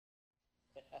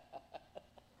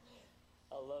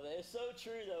I love it. It's so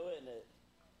true, though, isn't it?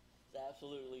 It's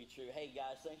absolutely true. Hey,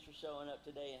 guys, thanks for showing up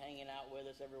today and hanging out with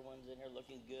us. Everyone's in here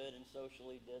looking good and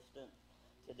socially distant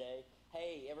today.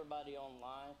 Hey, everybody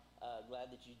online,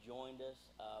 glad that you joined us.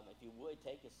 If you would,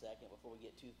 take a second before we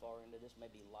get too far into this,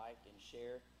 maybe like and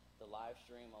share the live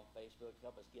stream on Facebook.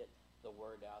 Help us get the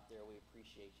word out there. We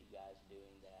appreciate you guys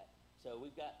doing that. So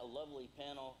we've got a lovely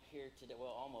panel here today.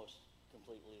 Well, almost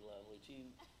completely lovely.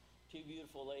 Two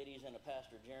beautiful ladies and a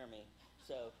Pastor Jeremy.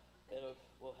 So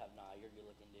we'll have you're a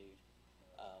good-looking dude.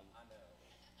 I know.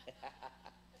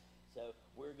 So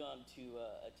we're going to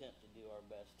attempt to do our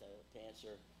best to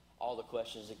answer all the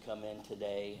questions that come in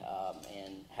today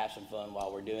and have some fun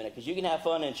while we're doing it. Because you can have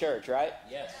fun in church, right?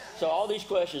 Yes. So all these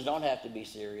questions don't have to be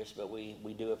serious, but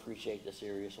we do appreciate the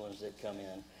serious ones that come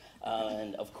in.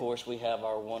 And, of course, we have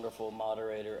our wonderful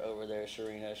moderator over there,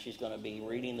 Serena. She's going to be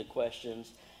reading the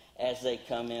questions as they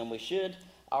come in. We should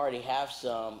already have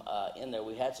some in there.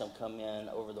 We had some come in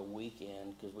over the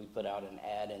weekend because we put out an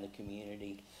ad in the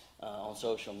community on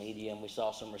social media, and we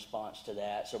saw some response to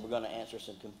that. So we're going to answer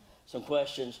some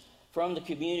questions from the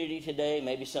community today.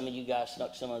 Maybe some of you guys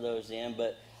snuck some of those in,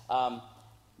 but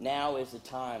now is the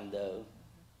time, though,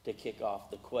 to kick off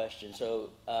the question.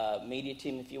 So media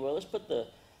team, if you will, let's put the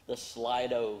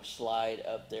Slido slide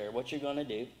up there. What you're going to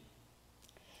do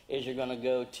is you're going to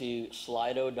go to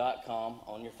slido.com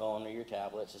on your phone or your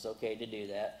tablets. It's okay to do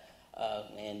that.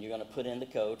 And you're going to put in the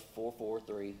code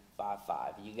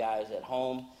 44355. You guys at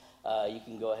home, you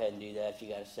can go ahead and do that if you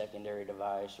got a secondary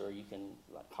device, or you can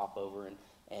hop over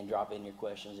and drop in your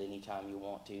questions anytime you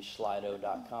want to.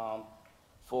 Slido.com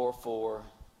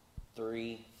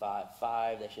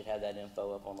 44355. They should have that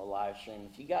info up on the live stream.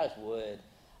 If you guys would,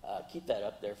 keep that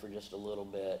up there for just a little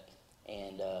bit,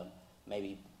 and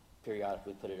maybe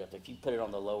periodically put it up there. If you put it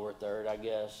on the lower third, I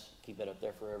guess, keep it up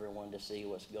there for everyone to see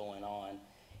what's going on.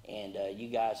 And you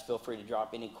guys feel free to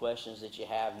drop any questions that you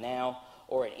have now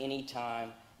or at any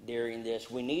time during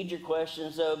this. We need your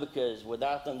questions, though, because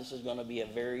without them, this is going to be a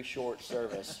very short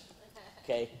service,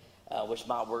 okay, which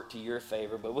might work to your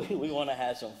favor, but we want to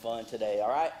have some fun today, all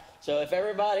right? So if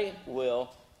everybody will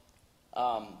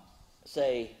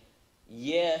say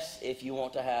yes if you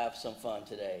want to have some fun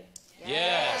today.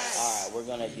 Yes. All right, we're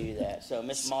going to do that. So,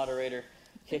 Miss Moderator,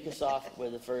 kick us off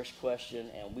with the first question,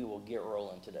 and we will get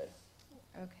rolling today.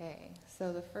 Okay,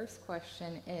 so the first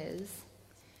question is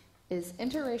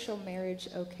interracial marriage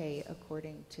okay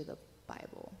according to the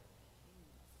Bible?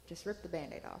 Just rip the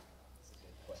Band-Aid off.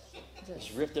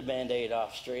 Just rip the Band-Aid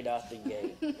off straight out the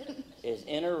gate. Is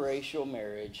interracial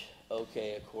marriage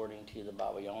okay according to the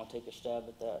Bible? Y'all want to take a stab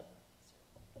at that?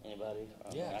 Anybody?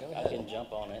 Yeah, go I ahead. can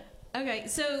jump on it. Okay,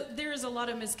 so there's a lot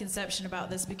of misconception about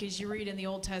this because you read in the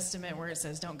Old Testament where it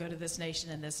says, don't go to this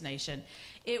nation and this nation.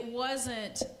 It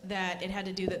wasn't that it had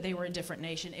to do that they were a different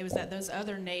nation. It was that those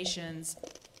other nations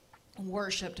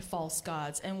worshipped false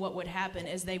gods. And what would happen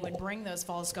is they would bring those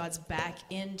false gods back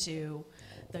into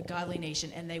the godly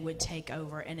nation, and they would take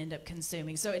over and end up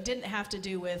consuming. So it didn't have to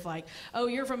do with like, oh,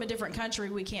 you're from a different country,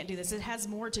 we can't do this. It has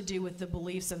more to do with the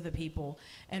beliefs of the people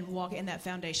and walk in that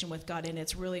foundation with God. And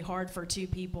it's really hard for two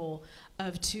people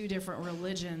of two different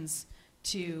religions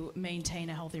to maintain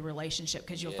a healthy relationship,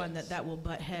 because you'll find that will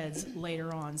butt heads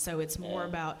later on. So it's more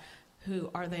about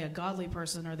are they a godly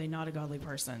person, or are they not a godly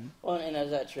person? Well, and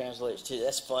as that translates to,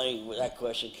 that's funny, when that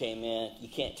question came in, you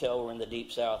can't tell we're in the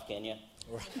Deep South, can you?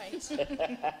 Right.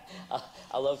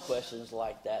 I love questions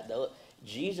like that.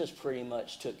 Jesus pretty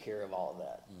much took care of all of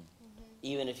that. Mm-hmm.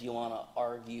 Even if you want to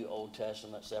argue Old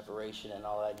Testament separation and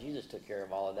all that, Jesus took care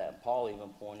of all of that. And Paul even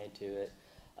pointed to it,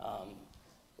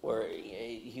 where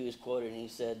he was quoted and he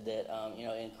said that,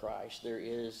 in Christ there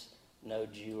is no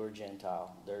Jew or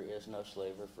Gentile. There is no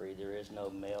slave or free. There is no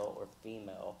male or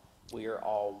female. We are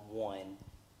all one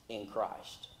in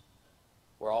Christ.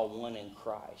 We're all one in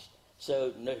Christ.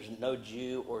 So there's no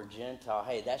Jew or Gentile.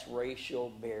 Hey, that's racial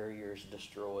barriers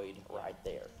destroyed right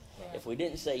there. Right. If we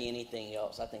didn't say anything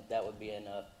else, I think that would be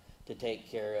enough to take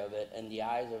care of it. In the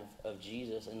eyes of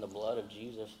Jesus, in the blood of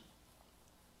Jesus,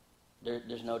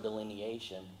 there's no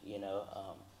delineation,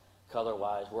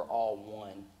 color-wise. We're all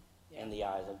one in the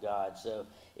eyes of God. So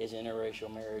is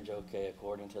interracial marriage okay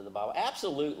according to the Bible?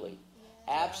 Absolutely.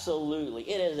 Yeah. Absolutely.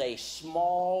 It is a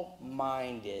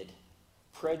small-minded,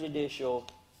 prejudicial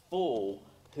fool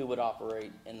who would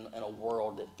operate in a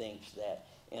world that thinks that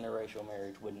interracial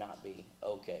marriage would not be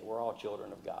okay. We're all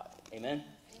children of God. Amen?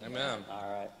 Amen. All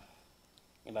right.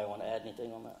 Anybody want to add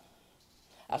anything on that?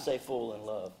 I say fool in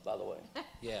love, by the way.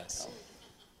 Yes.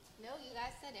 No, you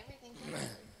guys said everything.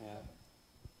 Yeah.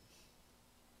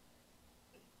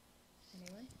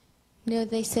 Anyone? No,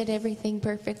 they said everything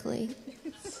perfectly.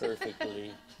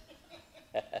 perfectly.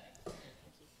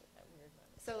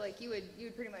 So like you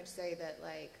would pretty much say that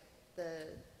like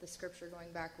the scripture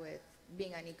going back with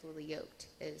being unequally yoked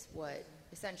is what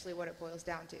essentially what it boils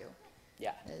down to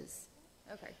Yeah. is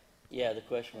okay. Yeah, the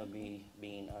question would be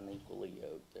being unequally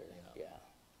yoked there. Yeah.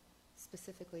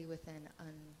 Specifically with an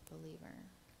unbeliever.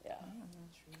 Yeah.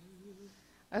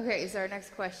 Okay, so our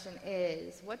next question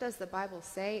is, what does the Bible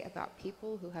say about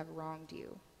people who have wronged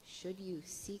you? Should you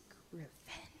seek revenge?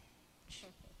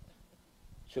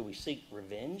 Should we seek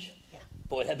revenge? Yeah.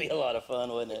 Boy, that'd be a lot of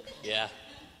fun, wouldn't it? Yeah.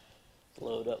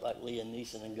 Load up like Liam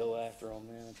Neeson and go after them,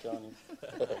 man. I'm telling you.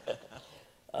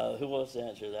 Who wants to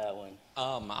answer that one?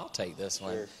 I'll take this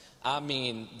one. Sure. I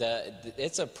mean,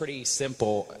 it's a pretty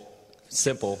simple.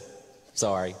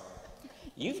 Sorry.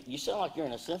 You sound like you're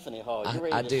in a symphony hall. You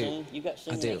ready I to do. sing? You got I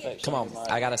singing do. effects Come on, your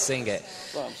mic. I gotta sing it.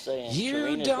 That's what I'm saying. You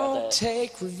Serena's got don't that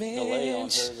take delay on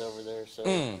revenge. hers over there, so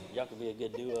y'all could be a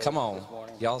good duo. Come on, this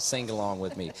morning. y'all sing along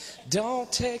with me.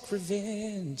 Don't take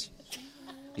revenge.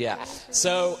 Yeah.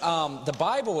 So the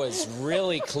Bible is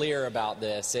really clear about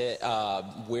this.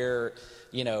 Paul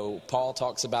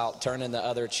talks about turning the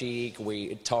other cheek.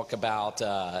 We talk about,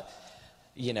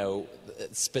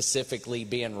 specifically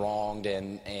being wronged,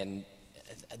 and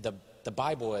the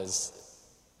Bible is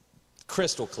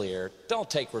crystal clear. Don't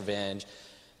take revenge.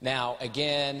 Now,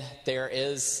 again, there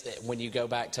is, when you go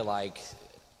back to like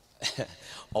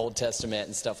Old Testament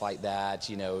and stuff like that,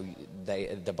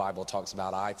 the Bible talks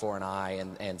about eye for an eye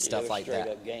and stuff like that.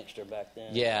 Straight up gangster back then.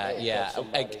 Yeah, They yeah. cut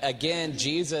somebody. Again,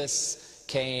 Jesus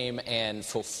came and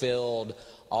fulfilled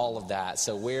all of that.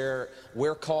 So we're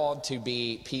called to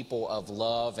be people of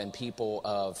love and people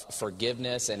of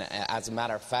forgiveness. And as a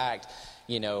matter of fact,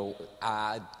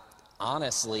 I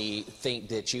honestly think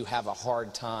that you have a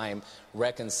hard time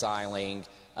reconciling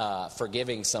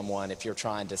forgiving someone if you're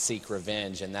trying to seek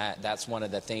revenge. And that's one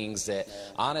of the things that,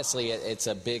 honestly, it's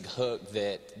a big hook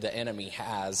that the enemy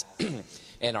has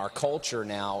in our culture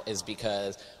now, is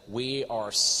because we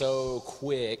are so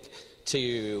quick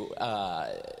to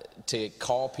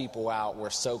call people out. We're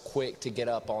so quick to get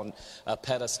up on a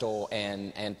pedestal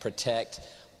and protect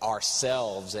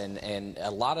ourselves, and a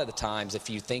lot of the times,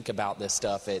 if you think about this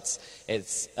stuff,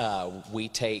 we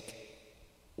take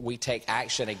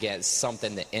action against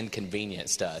something that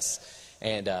inconvenienced us,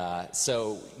 and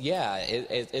so yeah,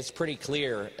 it's pretty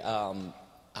clear.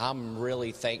 I'm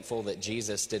really thankful that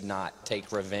Jesus did not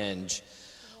take revenge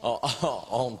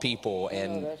on people,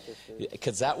 and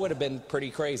because that would have been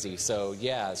pretty crazy. So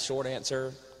yeah, short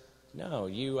answer, no.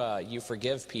 You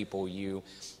forgive people. You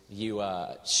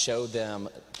show them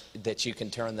that you can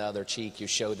turn the other cheek. You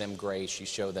show them grace. You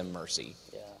show them mercy.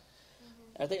 Yeah.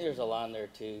 I think there's a line there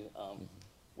too,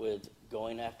 with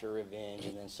going after revenge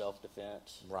and then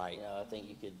self-defense. Right. I think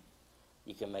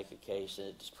you can make a case that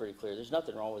it's pretty clear. There's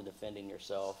nothing wrong with defending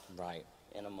yourself. Right.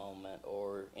 In a moment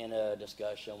or in a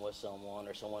discussion with someone,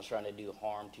 or someone's trying to do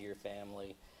harm to your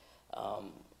family. I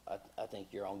think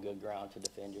you're on good ground to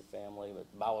defend your family, but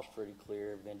the Bible's pretty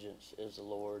clear. Vengeance is the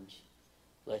Lord's.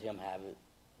 Let him have it.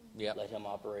 Yep. Let him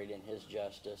operate in his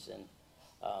justice,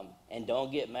 and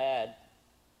don't get mad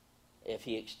if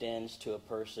he extends to a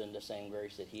person the same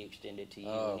grace that he extended to you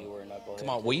when you were a knucklehead. Come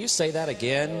on, will you say that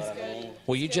again? You know what I mean?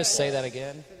 Will you just say that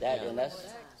again? And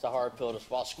it's a hard pill to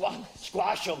swallow.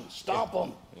 Squash them, stomp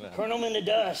them, turn them into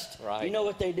dust. Right. You know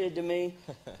what they did to me?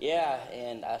 Yeah,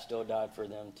 and I still died for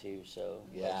them too. So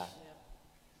Yeah.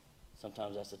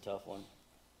 sometimes that's a tough one.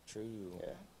 True.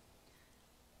 Yeah.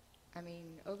 I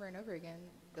mean, over and over again,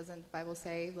 doesn't the Bible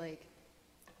say, like,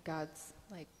 God's,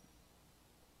 like,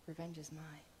 revenge is mine?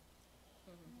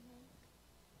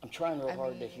 I'm trying real I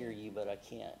hard to mean- hear you, but I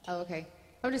can't. Oh, okay.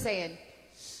 I'm just saying,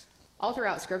 all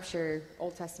throughout Scripture,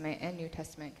 Old Testament and New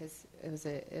Testament, because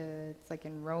it's like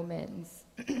in Romans,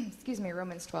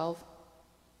 Romans 12,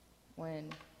 when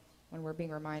we're being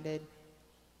reminded,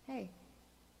 hey,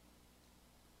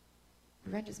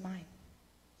 revenge is mine,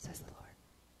 says the Lord.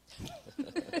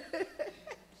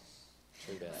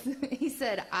 True that. He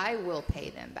said, I will pay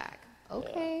them back.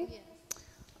 Okay. Yes.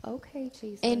 Okay,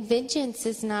 Jesus. And vengeance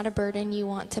is not a burden you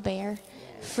want to bear.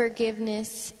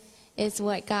 Forgiveness is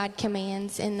what God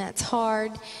commands, and that's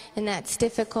hard and that's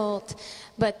difficult.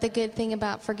 But the good thing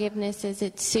about forgiveness is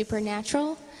it's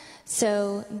supernatural.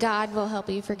 So God will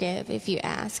help you forgive if you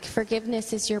ask.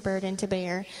 Forgiveness is your burden to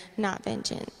bear, not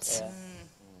vengeance. Yeah.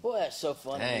 Boy, that's so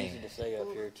fun Dang. and easy to say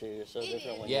up here too. It's so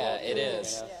different when Yeah, you it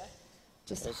is.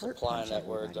 Just It's heart applying punch that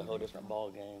word's a everybody. whole different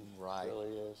ball game. Right. It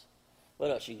really is. What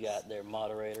else you got there,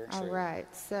 moderator? All right,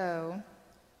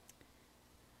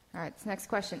 this next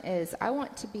question is, I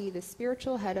want to be the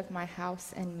spiritual head of my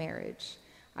house and marriage.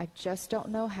 I just don't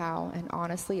know how, and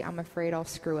honestly, I'm afraid I'll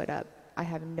screw it up. I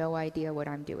have no idea what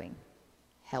I'm doing.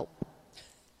 Help.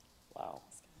 Wow.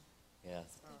 Yeah,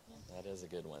 that is a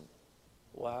good one.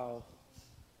 Wow.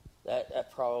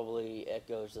 That probably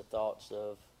echoes the thoughts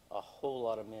of a whole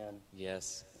lot of men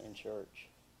Yes. in church.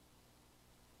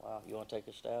 Wow. You want to take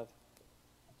a stab?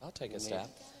 I'll take You a may. stab.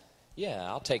 Yeah,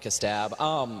 I'll take a stab.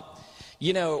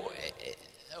 You know,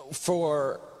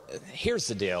 here's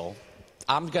the deal.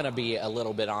 I'm going to be a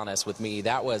little bit honest with me.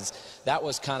 That was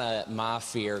kind of my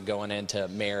fear going into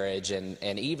marriage and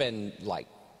even like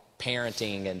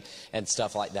parenting and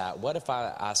stuff like that. What if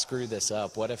I screw this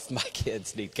up? What if my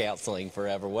kids need counseling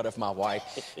forever? What if my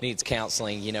wife needs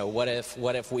counseling? You know, what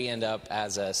if we end up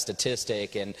as a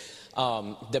statistic? And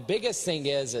the biggest thing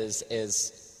is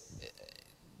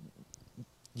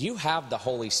you have the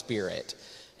Holy Spirit,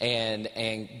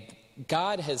 and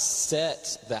God has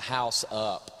set the house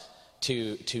up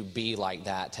to be like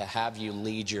that, to have you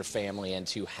lead your family and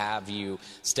to have you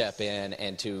step in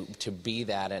and to be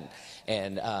that.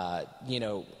 And you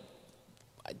know,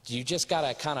 you just got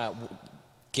to kind of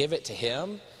give it to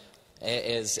Him.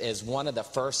 Is one of the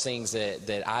first things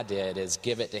that I did, is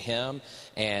give it to Him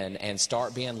and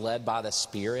start being led by the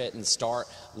Spirit and start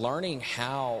learning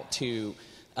how to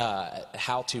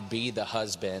be the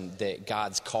husband that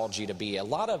God's called you to be. A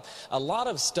lot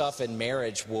of stuff in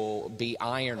marriage will be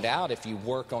ironed out if you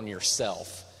work on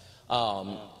yourself.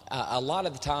 A lot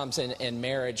of the times in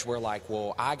marriage, we're like,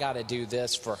 well, I got to do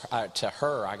this to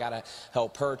her. I got to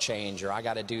help her change, or I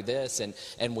got to do this.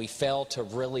 And we fail to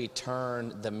really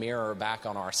turn the mirror back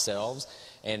on ourselves.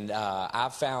 And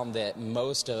I've found that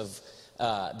most of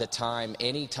the time,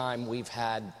 anytime we've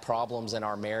had problems in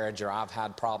our marriage, or I've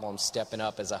had problems stepping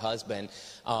up as a husband,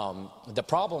 the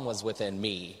problem was within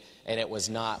me. And it was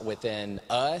not within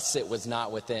us. It was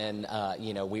not within,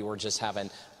 we were just having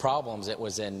problems. It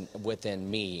was within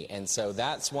me. And so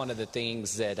that's one of the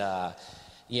things that,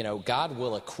 God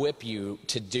will equip you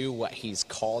to do what He's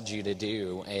called you to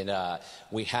do. And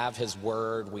we have His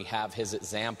Word. We have His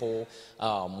example.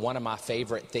 One of my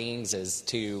favorite things is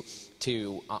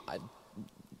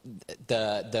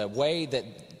the way that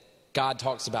God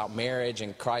talks about marriage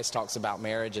and Christ talks about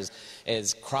marriage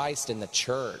is Christ and the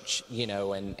church,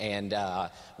 and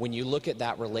when you look at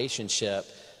that relationship,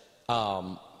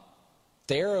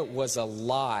 there was a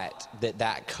lot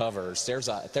that covers. There's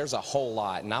a whole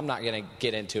lot, and I'm not going to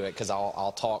get into it because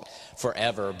I'll talk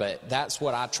forever. But that's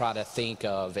what I try to think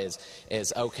of is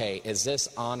okay. Is this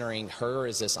honoring her?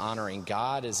 Is this honoring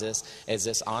God? Is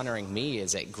this honoring me?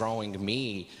 Is it growing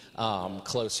me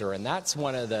closer? And that's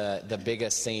one of the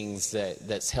biggest things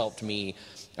that's helped me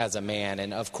as a man.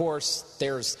 And of course,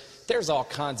 there's all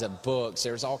kinds of books.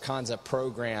 There's all kinds of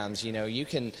programs. You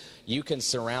can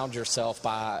surround yourself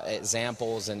by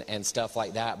examples and stuff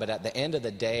like that. But at the end of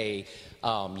the day,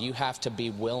 you have to be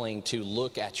willing to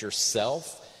look at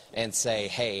yourself and say,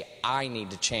 hey, I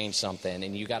need to change something.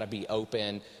 And you got to be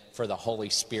open for the Holy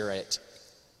Spirit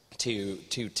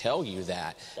to tell you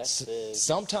that. That's big.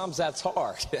 Sometimes that's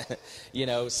hard.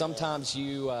 Sometimes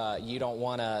you don't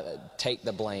want to take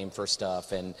the blame for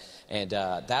stuff, and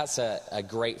that's a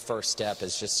great first step,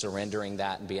 is just surrendering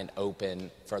that and being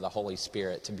open for the Holy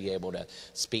Spirit to be able to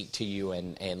speak to you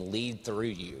and lead through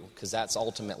you, because that's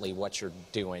ultimately what you're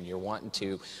doing. You're wanting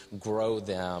to grow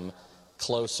them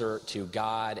closer to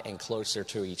God and closer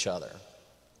to each other.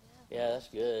 Yeah, that's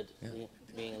good. Yeah.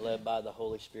 Being led by the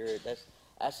Holy Spirit.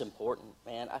 That's important,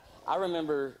 man. I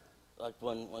remember, like,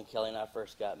 when Kelly and I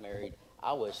first got married,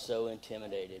 I was so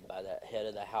intimidated by that head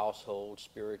of the household,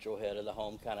 spiritual head of the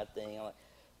home kind of thing. I'm like,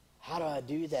 how do I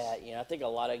do that? I think a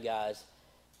lot of guys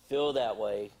feel that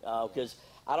way because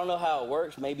I don't know how it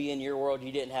works. Maybe in your world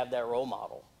you didn't have that role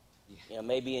model.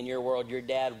 Maybe in your world your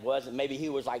dad wasn't. Maybe he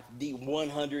was like the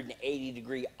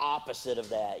 180-degree opposite of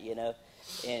that,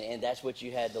 and that's what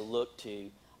you had to look to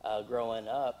growing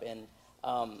up. And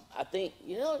I think,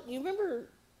 you remember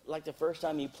like the first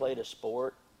time you played a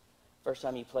sport, first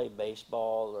time you played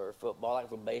baseball or football, like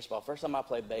for baseball, first time I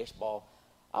played baseball,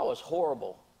 I was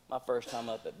horrible my first time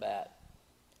up at bat.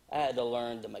 I had to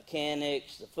learn the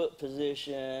mechanics, the foot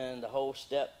position, the whole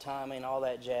step timing, all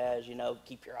that jazz,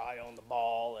 keep your eye on the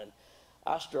ball. And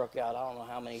I struck out, I don't know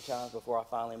how many times before I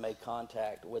finally made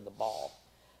contact with the ball.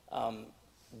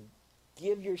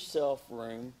 Give yourself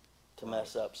room to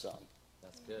mess up some.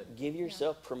 That's good. Give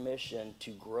yourself permission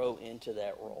to grow into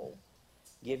that role.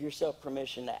 Give yourself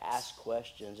permission to ask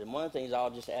questions. And one of the things I'll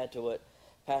just add to what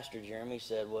Pastor Jeremy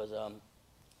said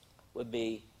would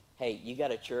be, hey, you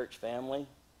got a church family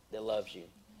that loves you.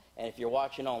 And if you're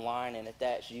watching online and if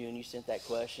that's you and you sent that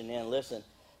question in, listen,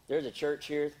 there's a church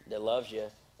here that loves you,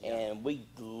 And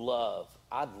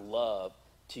I'd love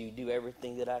to do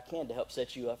everything that I can to help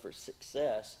set you up for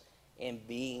success in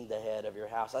being the head of your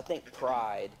house. I think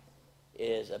pride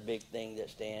is a big thing that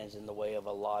stands in the way of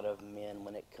a lot of men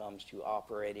when it comes to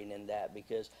operating in that,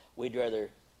 because we'd rather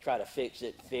try to fix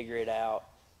it, figure it out,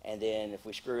 and then if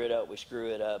we screw it up, we screw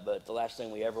it up. But the last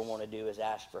thing we ever want to do is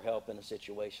ask for help in a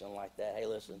situation like that. Hey,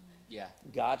 listen,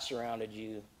 God surrounded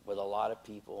you with a lot of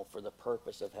people for the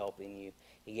purpose of helping you.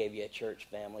 He gave you a church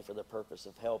family for the purpose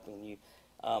of helping you.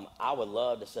 I would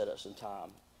love to set up some time.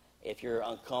 If you're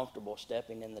uncomfortable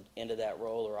stepping into that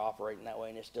role or operating that way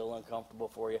and it's still uncomfortable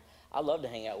for you, I'd love to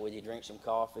hang out with you, drink some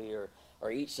coffee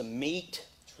or eat some meat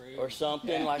or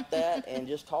something like that, and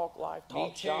just talk life,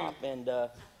 talk shop, and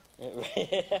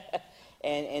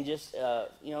and just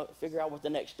figure out what the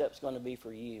next step's going to be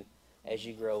for you as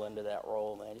you grow into that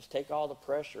role, man. Just take all the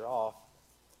pressure off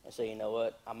and say, you know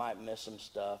what, I might miss some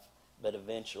stuff, but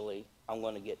eventually I'm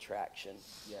going to get traction,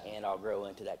 and I'll grow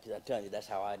into that. Because I'm telling you, that's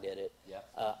how I did it.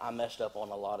 I messed up on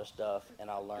a lot of stuff, and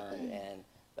I learned,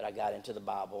 but I got into the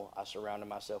Bible. I surrounded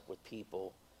myself with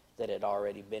people that had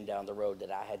already been down the road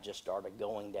that I had just started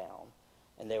going down,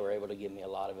 and they were able to give me a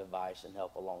lot of advice and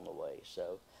help along the way.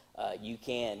 So you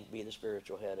can be the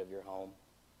spiritual head of your home.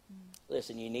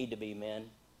 Listen, you need to be, men.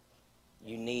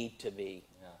 You need to be.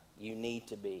 You need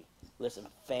to be. Listen,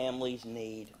 families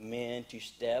need men to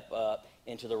step up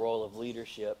into the role of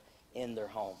leadership in their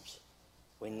homes.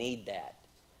 We need that.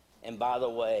 And by the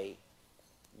way,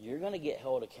 you're going to get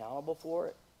held accountable for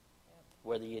it,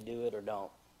 whether you do it or don't,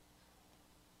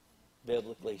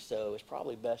 biblically. So it's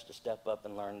probably best to step up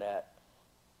and learn that,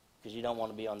 because you don't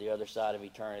want to be on the other side of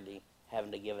eternity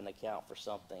having to give an account for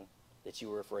something that you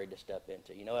were afraid to step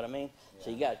into. You know what I mean? So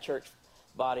you got a church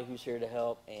body who's here to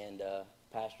help, and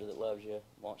pastor that loves you,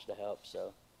 wants to help.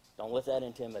 So don't let that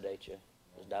intimidate you.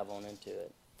 Just dive on into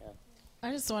it.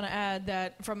 I just want to add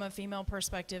that from a female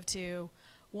perspective too,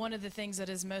 one of the things that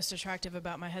is most attractive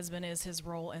about my husband is his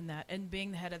role in that, and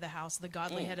being the head of the house, the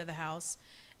godly head of the house.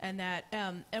 And that,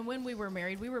 and when we were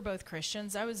married, we were both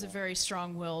Christians. I was a very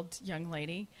strong-willed young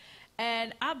lady,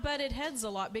 and I butted heads a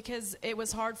lot because it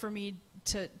was hard for me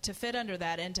to fit under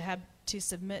that and to have to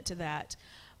submit to that.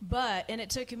 And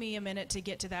it took me a minute to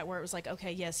get to that where it was like,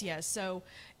 okay, yes. So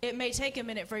it may take a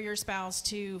minute for your spouse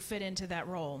to fit into that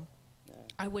role.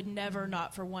 I would never,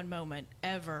 not for one moment,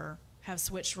 ever have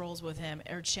switched roles with him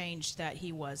or changed that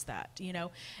he was that,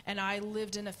 And I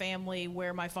lived in a family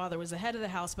where my father was the head of the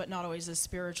house, but not always the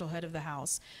spiritual head of the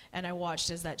house. And I watched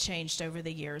as that changed over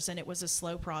the years, and it was a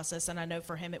slow process. And I know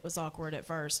for him it was awkward at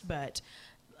first, but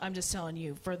I'm just telling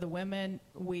you, for the women,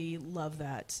 we love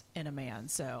that in a man.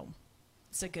 So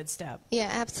it's a good step. Yeah,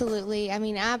 absolutely. I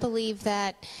mean, I believe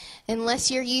that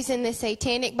unless you're using the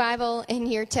Satanic Bible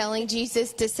and you're telling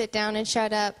Jesus to sit down and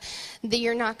shut up, that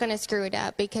you're not going to screw it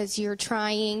up, because you're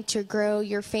trying to grow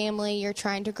your family, you're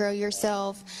trying to grow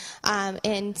yourself,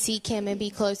 and seek him and be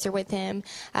closer with him.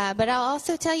 But I'll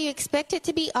also tell you, expect it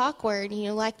to be awkward.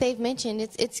 Like they've mentioned,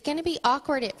 it's going to be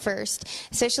awkward at first,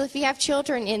 especially if you have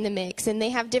children in the mix and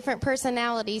they have different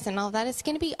personalities and all that. It's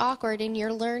going to be awkward, and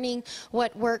you're learning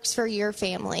what works for your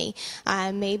family.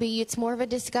 Maybe it's more of a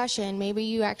discussion. Maybe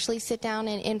you actually sit down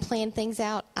and plan things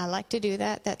out. I like to do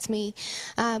that. That's me.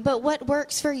 But what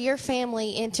works for your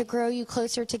family and to grow you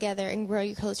closer together and grow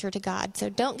you closer to God. So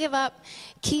don't give up.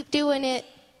 Keep doing it,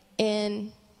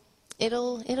 and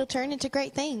it'll turn into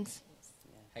great things.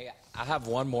 Hey, I have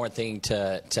one more thing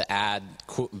to add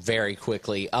very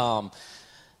quickly.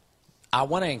 I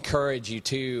want to encourage you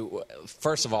to,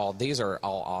 first of all, these are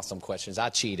all awesome questions. I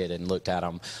cheated and looked at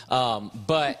them.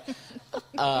 But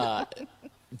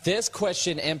this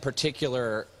question in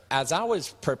particular, as I was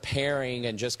preparing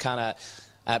and just kind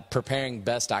of preparing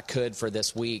best I could for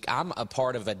this week, I'm a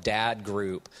part of a dad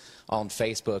group on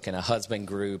Facebook and a husband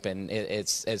group, and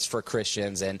it's for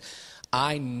Christians. And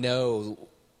I know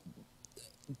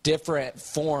different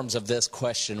forms of this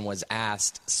question was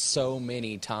asked so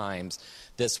many times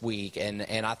this week, and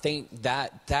I think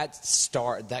that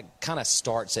kind of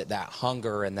starts at that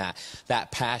hunger and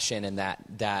that passion and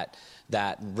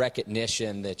that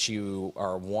recognition that you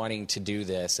are wanting to do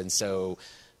this. And so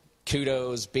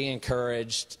kudos, be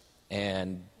encouraged,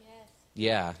 and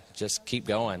just keep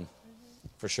going,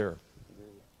 for sure.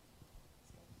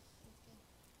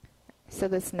 So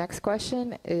this next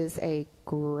question is a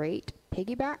great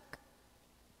piggyback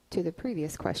to the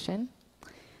previous question.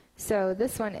 So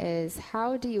this one is,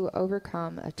 how do you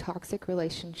overcome a toxic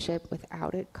relationship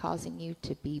without it causing you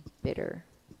to be bitter?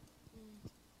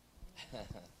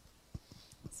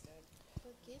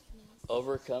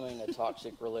 Overcoming a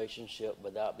toxic relationship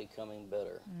without becoming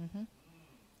bitter.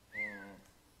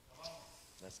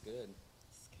 That's good.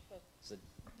 It's a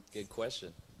good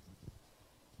question.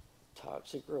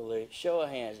 Toxic relationship. Show of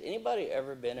hands. Anybody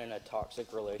ever been in a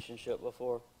toxic relationship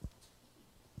before?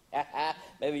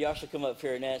 Maybe y'all should come up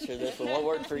here and answer this one. What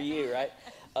worked for you, right?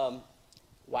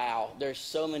 Wow. There's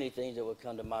so many things that would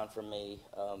come to mind for me.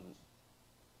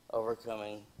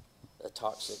 Overcoming a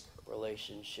toxic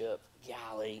relationship.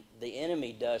 Golly, the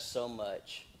enemy does so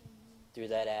much through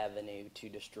that avenue to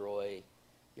destroy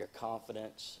your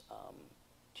confidence,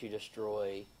 to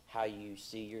destroy how you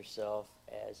see yourself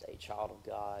as a child of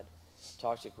God.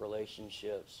 Toxic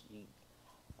relationships,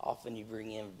 often you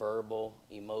bring in verbal,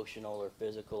 emotional, or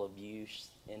physical abuse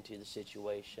into the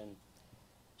situation.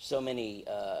 So many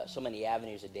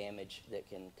avenues of damage that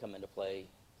can come into play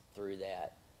through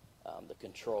that. The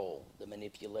control, the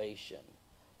manipulation.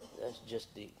 That's just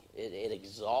it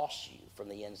exhausts you from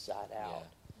the inside out.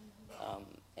 Yeah.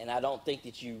 And I don't think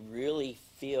that you really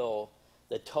feel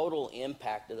the total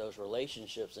impact of those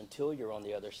relationships until you're on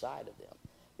the other side of them.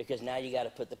 Because now you got to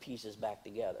put the pieces back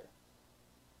together.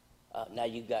 Now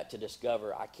you've got to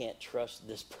discover, I can't trust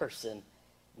this person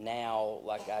now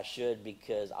like I should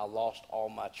because I lost all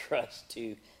my trust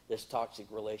to this toxic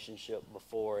relationship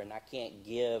before, and I can't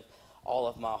give all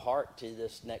of my heart to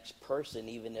this next person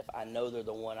even if I know they're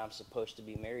the one I'm supposed to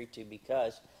be married to,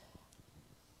 because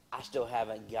I still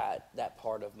haven't got that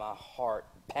part of my heart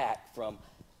back from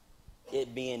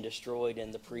it being destroyed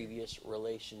in the previous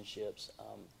relationships.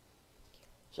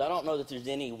 So I don't know that there's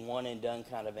any one and done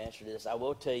kind of answer to this. I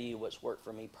will tell you what's worked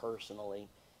for me personally,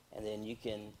 and then you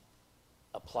can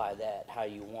apply that how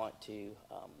you want to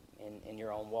in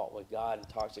your own walk with God and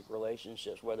toxic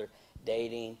relationships, whether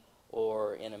dating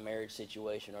or in a marriage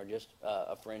situation or just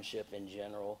a friendship in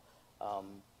general.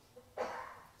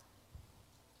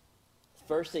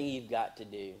 First thing you've got to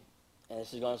do, and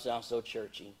this is going to sound so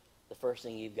churchy, the first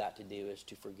thing you've got to do is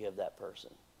to forgive that person.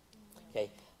 Okay?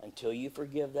 Until you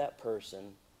forgive that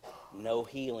person, no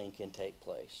healing can take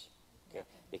place. Okay?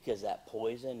 Because that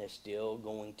poison is still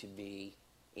going to be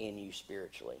in you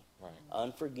spiritually. Right.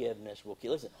 Unforgiveness will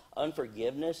kill. Listen,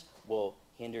 unforgiveness will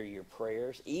hinder your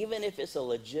prayers. Even if it's a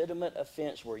legitimate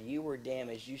offense where you were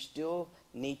damaged, you still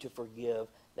need to forgive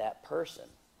that person.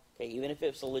 Okay? Even if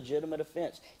it's a legitimate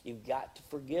offense, you've got to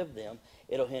forgive them.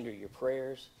 It'll hinder your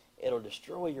prayers. It'll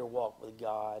destroy your walk with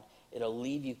God. It'll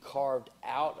leave you carved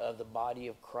out of the body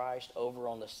of Christ over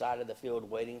on the side of the field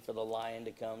waiting for the lion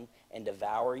to come and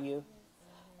devour you.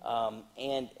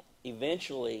 And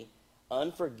eventually,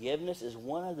 unforgiveness is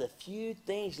one of the few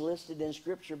things listed in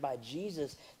Scripture by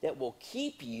Jesus that will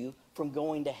keep you from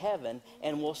going to heaven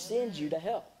and will send you to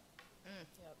hell.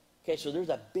 Okay, so there's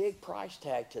a big price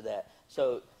tag to that.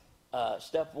 So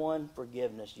step one,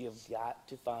 forgiveness. You've got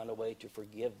to find a way to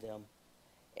forgive them.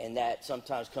 And that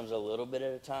sometimes comes a little bit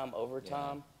at a time, over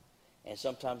time. And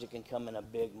sometimes it can come in a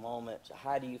big moment. So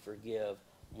how do you forgive?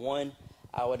 One,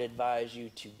 I would advise you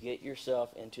to get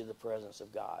yourself into the presence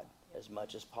of God as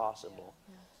much as possible.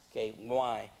 Okay,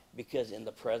 why? Because in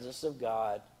the presence of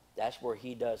God, that's where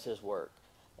he does his work.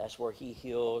 That's where he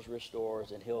heals,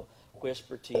 restores, and he'll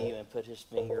whisper to you and put his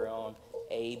finger on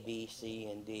A, B, C,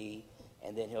 and D,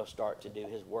 and then he'll start to do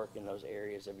his work in those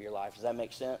areas of your life. Does that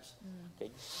make sense? Okay.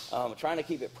 Trying to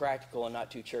keep it practical and not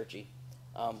too churchy,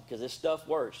 because this stuff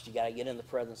works. You got to get in the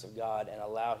presence of God and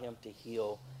allow him to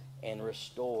heal and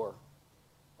restore.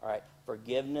 All right,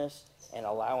 forgiveness and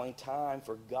allowing time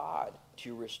for God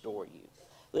to restore you.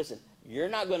 Listen, you're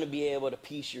not going to be able to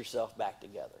piece yourself back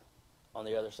together on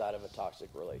the other side of a toxic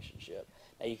relationship.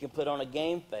 Now, you can put on a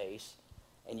game face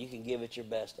and you can give it your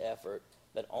best effort,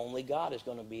 but only God is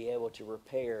going to be able to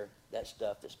repair that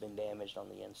stuff that's been damaged on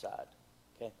the inside.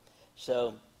 Okay?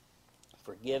 So,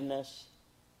 forgiveness,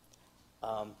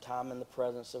 time in the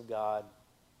presence of God,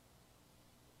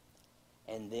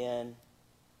 and then,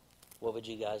 what would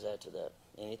you guys add to that?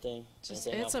 Anything?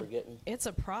 Anything I'm forgetting? It's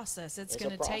a process. It's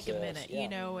going to take a minute, yeah. you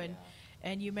know,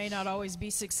 and you may not always be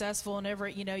successful in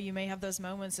every, you know, you may have those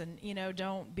moments and, you know,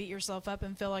 don't beat yourself up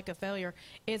and feel like a failure.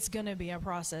 It's going to be a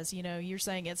process. You know, you're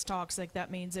saying it's toxic.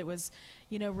 That means it was,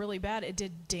 you know, really bad. It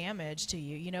did damage to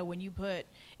you. You know, when you put,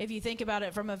 if you think about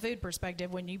it from a food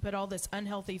perspective, when you put all this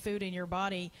unhealthy food in your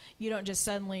body, you don't just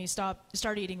suddenly start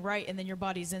eating right and then your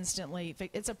body's instantly,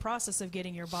 it's a process of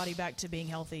getting your body back to being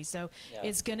healthy. So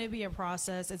it's going to be a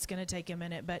process. It's going to take a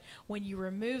minute. But when you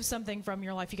remove something from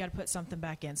your life, you got to put something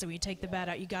back in. So when you take the bad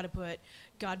out, you got to put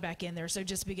God back in there. So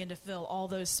just begin to fill all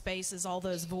those spaces, all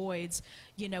those voids,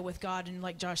 you know, with God, and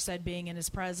like Josh said, being in his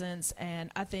presence. And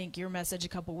I think your message a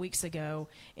couple weeks ago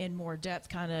in more depth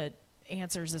kind of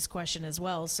answers this question as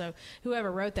well. So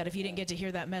whoever wrote that, if you didn't get to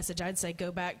hear that message, I'd say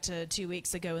go back to 2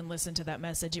 weeks ago and listen to that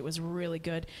message. It was really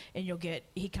good, and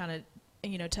he kind of,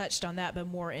 touched on that, but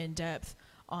more in depth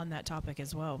on that topic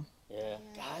as well. Yeah.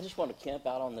 God, I just want to camp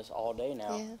out on this all day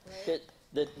now. Yeah.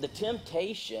 The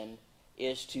temptation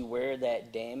is to wear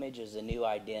that damage as a new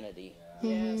identity.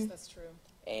 Yes, that's true.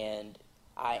 And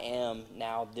I am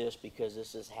now this because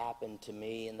this has happened to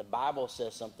me. And the Bible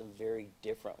says something very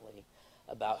differently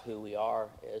about who we are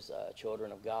as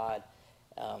children of God.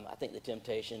 I think the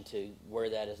temptation to wear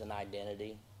that as an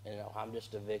identity, I'm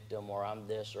just a victim, or I'm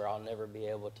this, or I'll never be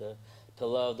able to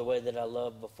love the way that I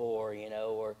loved before,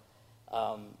 or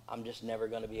I'm just never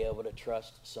going to be able to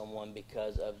trust someone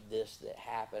because of this that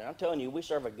happened. And I'm telling you, we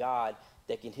serve a God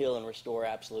that can heal and restore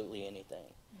absolutely anything.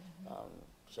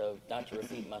 So not to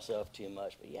repeat myself too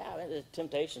much, but yeah, the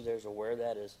temptation there is to wear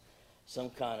that as some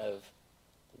kind of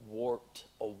warped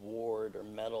award or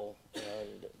medal,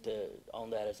 to own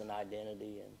that as an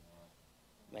identity.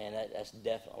 And man, that's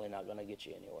definitely not going to get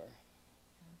you anywhere.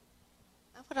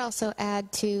 I would also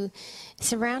add to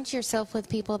surround yourself with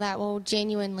people that will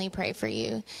genuinely pray for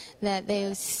you, that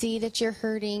they see that you're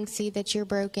hurting, see that you're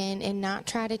broken, and not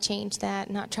try to change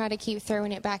that, not try to keep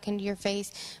throwing it back into your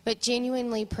face, but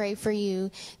genuinely pray for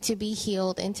you to be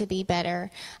healed and to be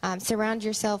better. Surround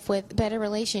yourself with better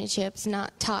relationships,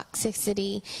 not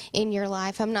toxicity in your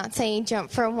life. I'm not saying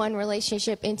jump from one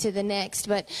relationship into the next,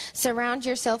 but surround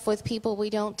yourself with people,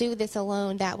 we don't do this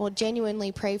alone, that will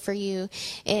genuinely pray for you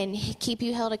and keep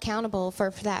you held accountable for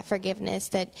that forgiveness,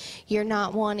 that you're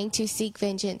not wanting to seek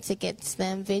vengeance against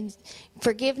them.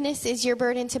 Forgiveness is your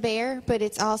burden to bear, but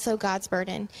it's also God's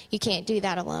burden. You can't do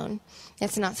that alone.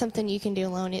 It's not something you can do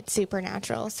alone. It's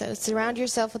supernatural. So surround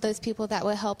yourself with those people that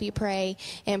will help you pray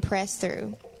and press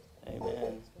through.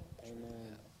 Amen.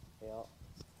 Amen. Yep.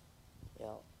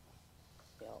 Yep.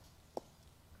 Yep.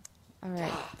 All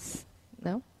right.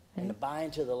 No? And to buy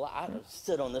into the lie, I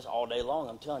sit on this all day long,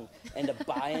 I'm telling you, and to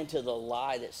buy into the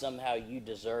lie that somehow you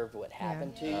deserved what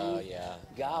happened to you. Oh, yeah.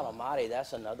 God Almighty,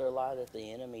 that's another lie that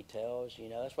the enemy tells,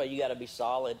 That's why you got to be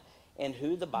solid in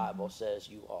who the Bible says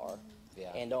you are.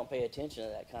 Yeah. And don't pay attention to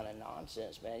that kind of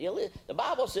nonsense, man. The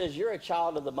Bible says you're a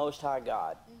child of the Most High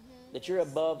God, that you're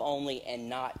above only and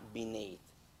not beneath,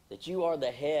 that you are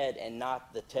the head and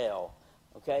not the tail,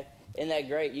 okay? Isn't that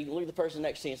great? You can look at the person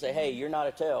next to you and say, hey, you're not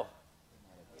a tail.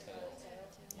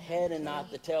 Head and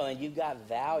not the tail, and you've got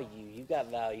value. You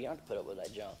don't have to put up with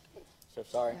that junk. So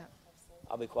sorry. Yeah.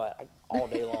 I'll be quiet all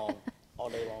day long. All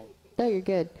day long. No, you're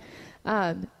good.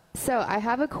 So I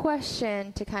have a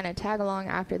question to kind of tag along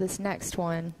after this next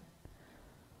one.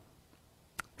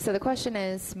 So the question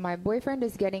is, my boyfriend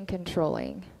is getting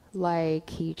controlling. Like,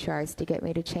 he tries to get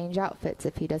me to change outfits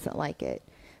if he doesn't like it.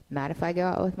 Mad if I go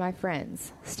out with my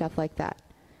friends. Stuff like that.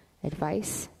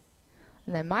 Advice?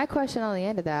 And then my question on the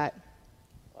end of that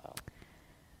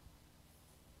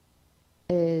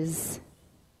is,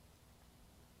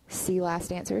 see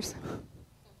last answers?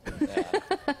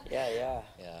 Yeah.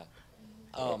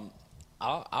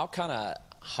 I'll kind of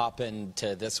hop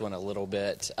into this one a little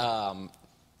bit. I'm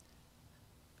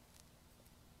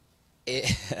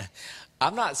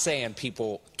not saying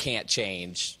people can't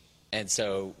change, and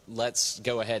so let's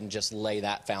go ahead and just lay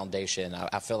that foundation.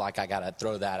 I feel like I got to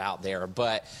throw that out there.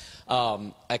 But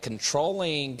a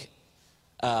controlling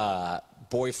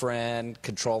boyfriend,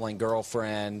 controlling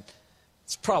girlfriend,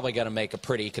 it's probably going to make a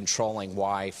pretty controlling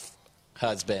wife,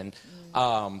 husband.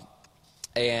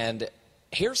 And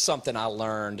here's something I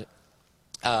learned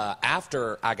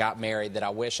after I got married that I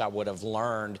wish I would have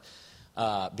learned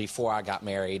before I got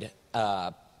married.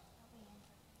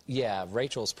 Yeah,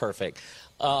 Rachel's perfect.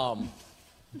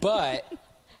 But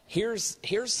here's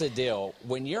the deal.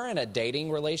 When you're in a dating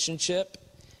relationship,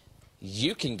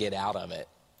 you can get out of it.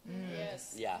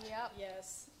 Yes. Yeah. Yep.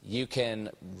 Yes. You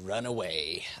can run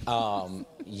away.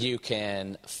 You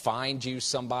can find you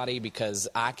somebody, because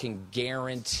I can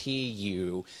guarantee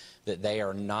you that they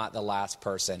are not the last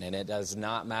person, and it does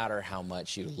not matter how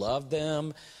much you love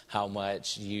them, how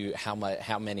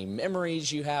many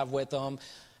memories you have with them.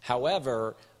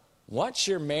 However, once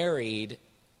you're married,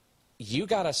 you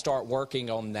got to start working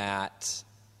on that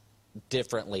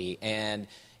differently, and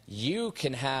you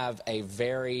can have a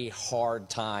very hard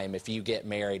time if you get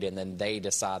married and then they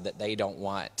decide that they don't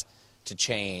want to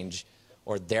change,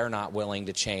 or they're not willing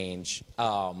to change.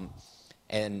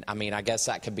 And I mean, I guess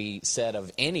that could be said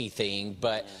of anything,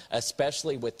 but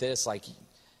especially with this, like,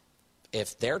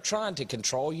 if they're trying to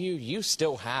control you, you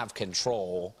still have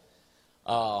control.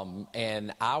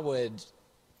 And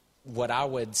what I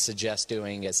would suggest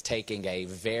doing is taking a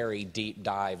very deep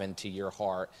dive into your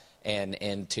heart and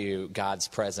into God's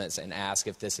presence and ask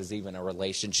if this is even a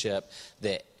relationship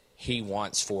that he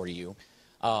wants for you.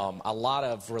 A lot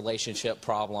of relationship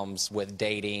problems with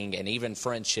dating and even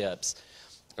friendships,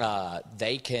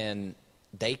 they can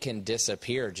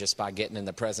disappear just by getting in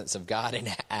the presence of God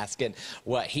and asking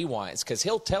what he wants, because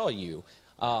he'll tell you.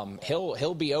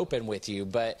 He'll be open with you,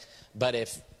 but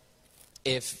if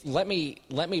let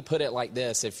me put it like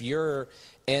this: if you're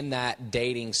in that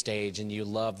dating stage and you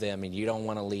love them and you don't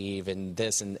want to leave and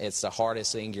it's the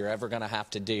hardest thing you're ever going to have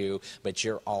to do, but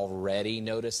you're already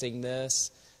noticing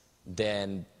this,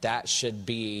 then that should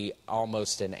be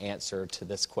almost an answer to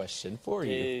this question for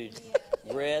you. Dude,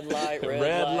 red light,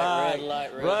 red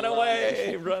light, run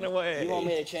away, run You away. want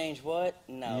me to change what?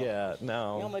 No. Yeah, You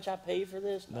know how no. much I pay for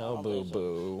this? No, I don't think so.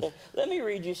 boo-boo. Let me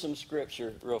read you some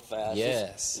scripture real fast.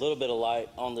 Yes. Just a little bit of light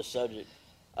on the subject.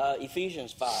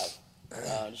 Ephesians 5,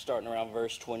 just starting around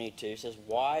verse 22, says,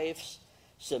 "Wives,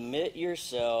 submit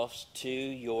yourselves to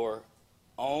your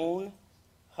own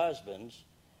husbands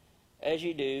as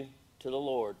you do to the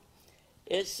Lord."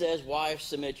 It says, "Wives,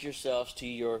 submit yourselves to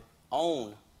your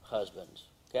own husbands."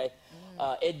 Okay?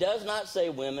 It does not say,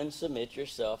 "Women, submit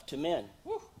yourself to men."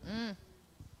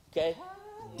 Okay?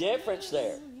 Difference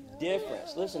there.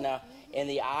 Difference. Listen now. In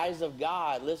the eyes of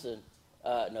God, listen,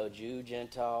 no Jew,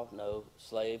 Gentile, no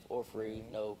slave or free,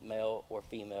 no male or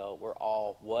female. We're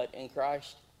all what in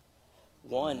Christ?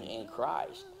 One in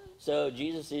Christ. So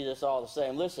Jesus sees us all the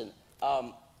same. Listen,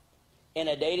 in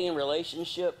a dating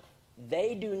relationship,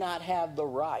 they do not have the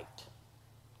right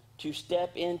to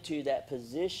step into that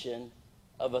position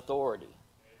of authority.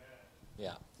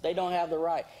 Yeah. They don't have the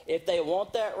right. If they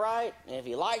want that right, and if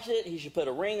he likes it, he should put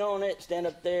a ring on it, stand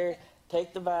up there,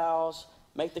 take the vows,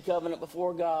 make the covenant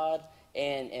before God,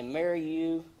 and marry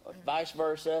you, or vice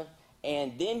versa.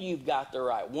 And then you've got the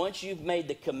right. Once you've made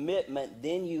the commitment,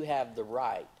 then you have the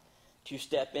right to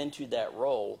step into that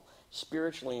role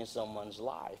spiritually in someone's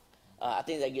life. I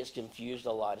think that gets confused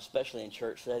a lot, especially in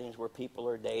church settings where people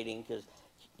are dating, because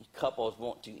couples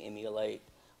want to emulate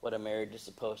what a marriage is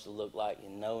supposed to look like.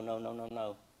 And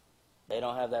no. They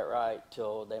don't have that right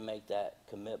till they make that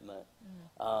commitment.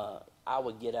 I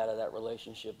would get out of that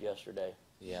relationship yesterday.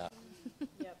 Yeah.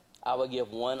 I would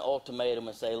give one ultimatum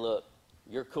and say, look,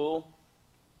 you're cool.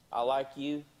 I like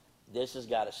you. This has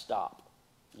got to stop.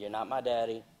 You're not my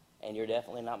daddy, and you're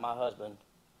definitely not my husband.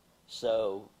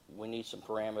 So we need some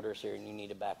parameters here, and you need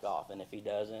to back off. And if he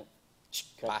doesn't,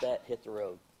 cut that, hit the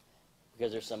road.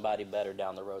 Because there's somebody better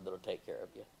down the road that'll take care of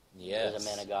you. Yes. There's a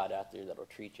man of God out there that'll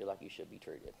treat you like you should be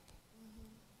treated.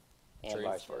 And Truth.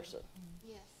 vice versa.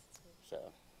 Yes. So,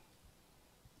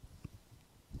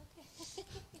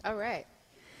 All right.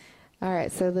 All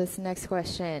right, so this next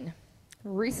question.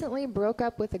 Recently broke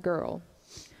up with a girl.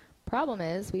 Problem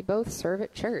is, we both serve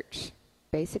at church.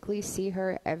 Basically see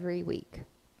her every week.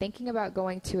 Thinking about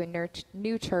going to a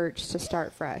new church to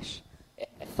start fresh.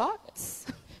 Thoughts?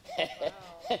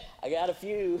 I got a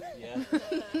few. Yeah.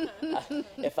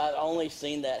 If I'd only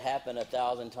seen that happen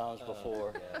 1,000 times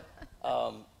before.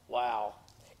 Wow.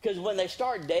 Because when they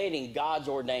start dating, God's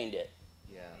ordained it.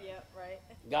 Yeah. Yep, right.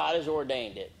 God has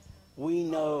ordained it. We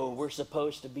know we're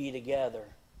supposed to be together.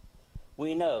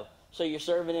 We know. So you're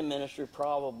serving in ministry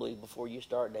probably before you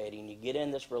start dating. You get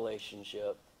in this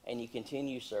relationship and you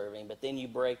continue serving, but then you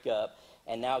break up,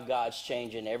 and now God's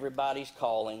changing everybody's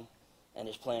calling and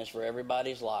his plans for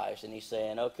everybody's lives, and he's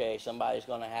saying, okay, somebody's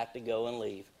going to have to go and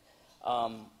leave.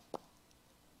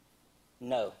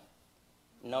 No.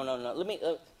 Let me...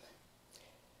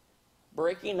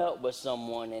 breaking up with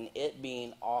someone and it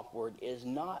being awkward is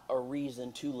not a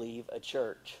reason to leave a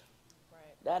church.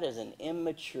 Right. That is an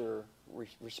immature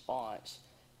response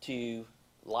to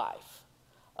life.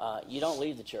 You don't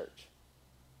leave the church.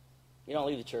 You don't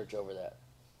leave the church over that.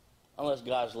 Unless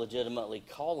God's legitimately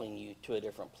calling you to a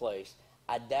different place.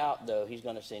 I doubt, though, he's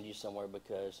going to send you somewhere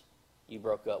because you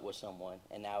broke up with someone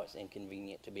and now it's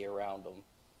inconvenient to be around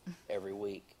them every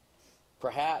week.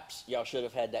 Perhaps y'all should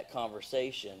have had that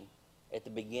conversation at the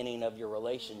beginning of your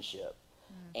relationship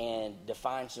and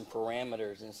defined some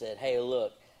parameters and said, hey,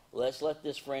 look, let's let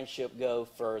this friendship go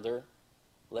further.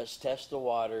 Let's test the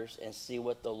waters and see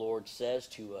what the Lord says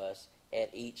to us at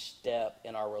each step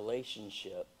in our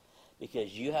relationship.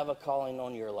 Because you have a calling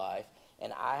on your life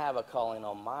and I have a calling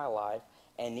on my life,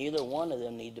 and neither one of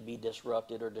them need to be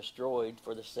disrupted or destroyed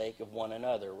for the sake of one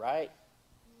another, right?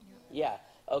 Yeah.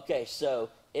 Okay, so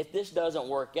if this doesn't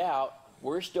work out,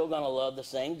 we're still going to love the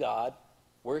same God.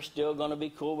 We're still going to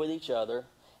be cool with each other.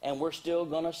 And we're still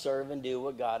going to serve and do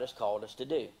what God has called us to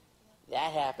do.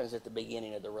 That happens at the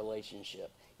beginning of the relationship.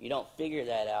 You don't figure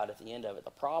that out at the end of it.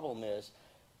 The problem is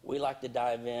we like to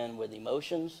dive in with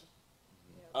emotions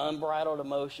unbridled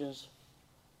emotions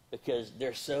because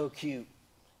they're so cute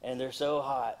and they're so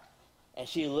hot. And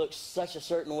she looks such a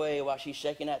certain way while she's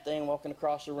shaking that thing walking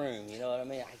across the room. You know what I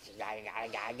mean? I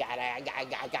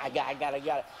got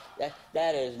it.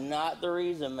 That is not the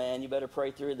reason, man. You better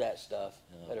pray through that stuff.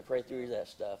 Better pray through that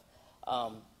stuff.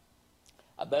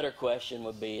 A better question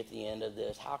would be at the end of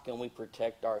this, how can we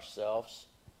protect ourselves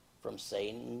from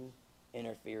Satan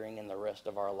interfering in the rest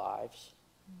of our lives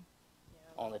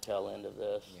on the tail end of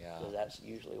this? Because that's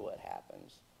usually what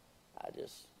happens.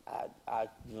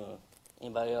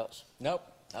 Anybody else? Nope.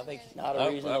 I think Not a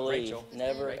reason to leave. Rachel.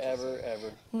 Never, ever,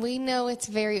 ever. We know it's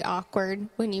very awkward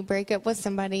when you break up with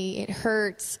somebody. It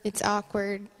hurts. It's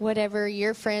awkward. Whatever.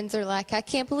 Your friends are like, I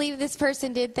can't believe this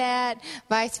person did that.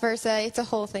 Vice versa. It's a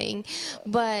whole thing.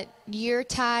 But your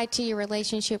tie to your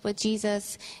relationship with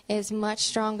Jesus is much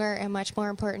stronger and much more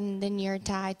important than your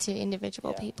tie to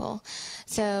individual people.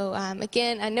 So,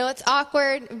 again, I know it's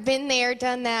awkward. Been there,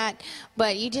 done that.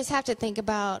 But you just have to think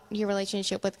about your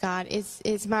relationship with God.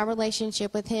 Is my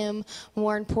relationship with Him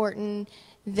more important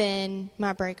than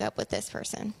my breakup with this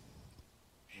person?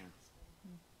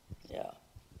 Yeah.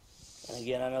 And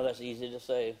again, I know that's easy to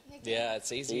say. Yeah,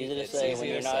 it's easy. It's easy to It's say easy when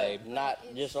to you're say. not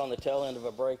just on the tail end of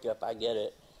a breakup. I get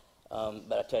it.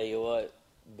 But I tell you what,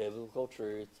 biblical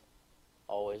truth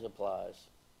always applies,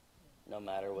 no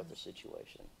matter what the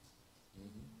situation.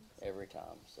 Every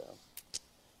time. So,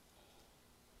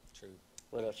 True.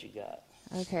 what else you got?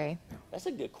 Okay. That's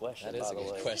a good question. That is by a the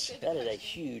good way. question. That is a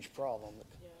huge problem.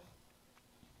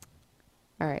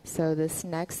 All right. So this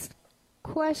next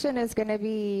question is going to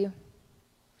be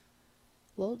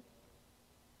a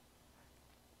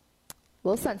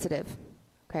little sensitive.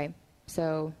 Okay.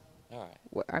 So, All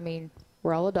right. I mean,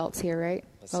 we're all adults here, right?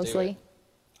 Let's do Mostly. it.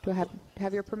 Do I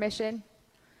have your permission?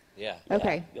 Yeah.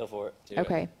 Okay. Go for it. Do it.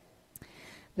 Okay.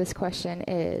 This question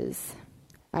is,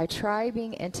 I try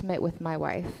being intimate with my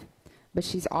wife, but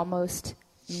she's almost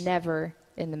never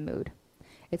in the mood.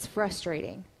 It's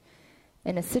frustrating.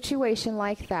 In a situation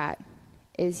like that,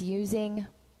 is using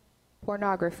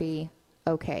pornography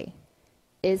okay?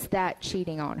 Is that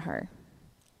cheating on her?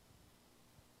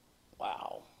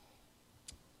 Wow.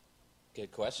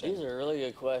 Good question. These are really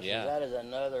good questions. Yeah. That is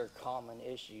another common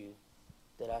issue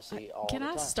that I see all Can the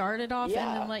I time. start it off and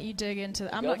Yeah. then let you dig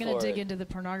into? I'm Go not going for to dig it. into the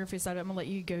pornography side. I'm going to let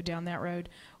you go down that road,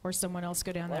 or someone else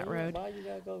go down that road. Why you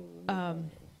gotta go? I'm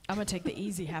going to take the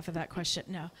easy half of that question.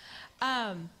 No.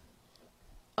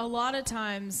 A lot of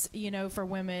times, for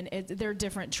women, there are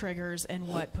different triggers in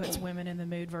what puts women in the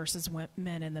mood versus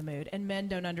men in the mood. And men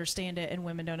don't understand it, and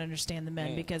women don't understand the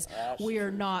men because we are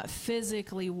not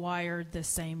physically wired the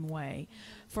same way.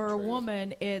 For a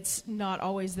woman, it's not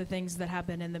always the things that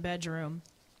happen in the bedroom,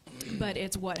 but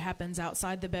it's what happens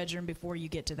outside the bedroom before you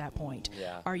get to that point.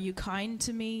 Yeah. Are you kind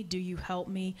to me? Do you help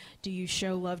me? Do you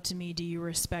show love to me? Do you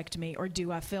respect me? Or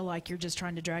do I feel like you're just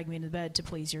trying to drag me into bed to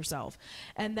please yourself?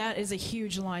 And that is a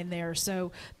huge line there.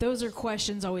 So those are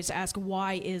questions always to ask,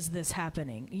 why is this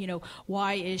happening?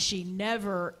 Why is she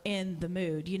never in the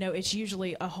mood? It's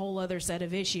usually a whole other set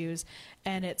of issues.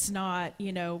 And it's not,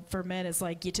 for men, it's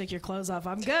like, you took your clothes off.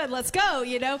 I'm good. Let's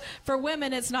go. For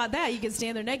women, it's not that. You can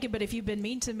stand there naked. But if you've been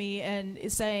mean to me and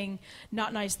saying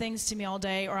not nice things to me all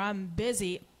day, or I'm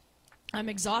busy, I'm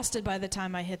exhausted by the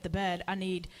time I hit the bed, I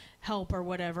need help or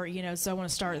whatever, so I want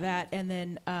to start that. And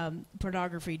then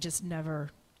pornography just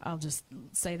never, I'll just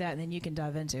say that, and then you can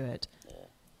dive into it. Yeah.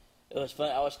 It was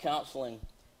fun. I was counseling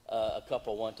a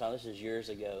couple one time. This is years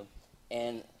ago.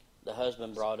 And the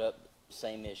husband brought up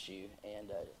same issue,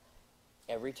 and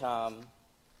every time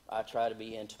I try to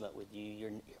be intimate with you,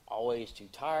 you're always too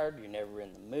tired, you're never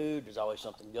in the mood, there's always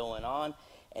something going on.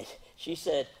 And she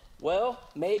said, well,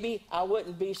 maybe I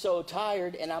wouldn't be so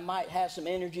tired and I might have some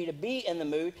energy to be in the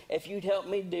mood if you'd help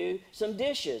me do some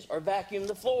dishes or vacuum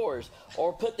the floors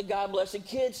or put the God blessed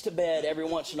kids to bed every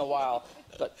once in a while.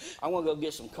 But I'm going to go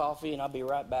get some coffee and I'll be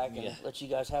right back and let you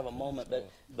guys have a moment.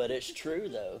 But it's true,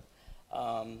 though.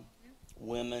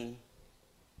 Women,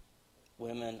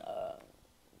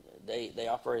 they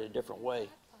operate a different way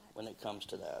when it comes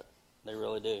to that. They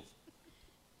really do.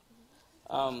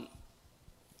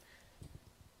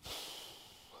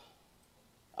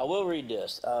 I will read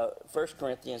this. 1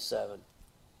 Corinthians 7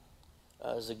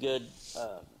 is a good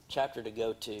chapter to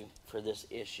go to for this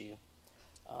issue.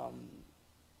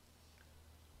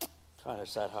 Trying to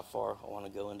decide how far I want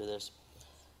to go into this.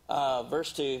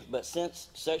 Verse 2, but since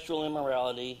sexual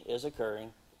immorality is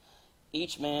occurring,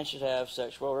 each man should have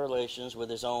sexual relations with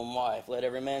his own wife. Let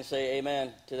every man say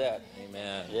amen to that.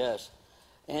 Amen. Yes.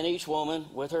 And each woman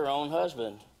with her own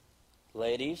husband.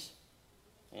 Ladies,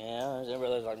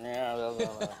 everybody's like, yeah, blah, blah,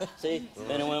 blah. See,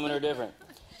 men and women are different.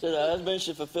 So the husband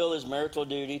should fulfill his marital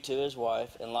duty to his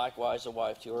wife, and likewise the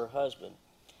wife to her husband.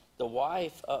 The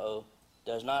wife,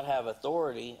 does not have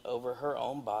authority over her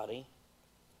own body,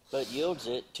 but yields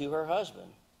it to her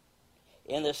husband.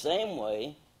 In the same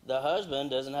way, the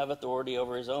husband doesn't have authority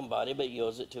over his own body, but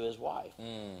yields it to his wife.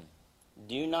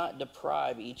 Do not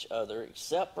deprive each other,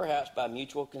 except perhaps by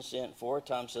mutual consent for a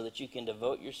time, so that you can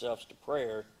devote yourselves to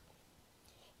prayer.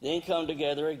 Then come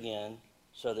together again,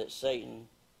 so that Satan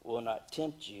will not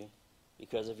tempt you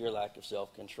because of your lack of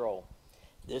self-control.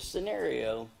 This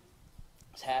scenario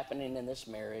is happening in this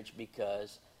marriage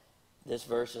because this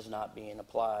verse is not being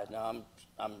applied. Now,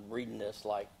 I'm reading this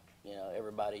like,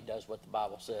 everybody does what the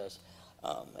Bible says,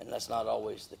 and that's not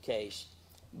always the case.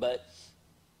 But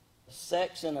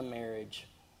sex in a marriage,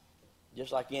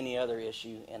 just like any other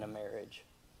issue in a marriage,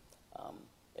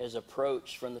 is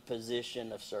approached from the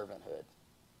position of servanthood.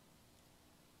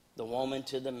 The woman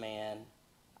to the man,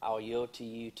 I'll yield to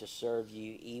you to serve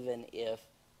you, even if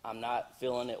I'm not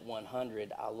feeling it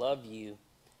 100. I love you,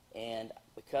 and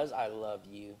because I love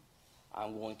you,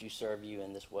 I'm going to serve you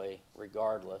in this way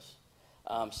regardless.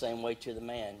 Same way to the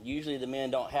man. Usually the men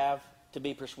don't have to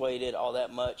be persuaded all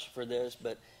that much for this,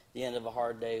 but at the end of a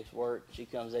hard day's work, she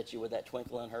comes at you with that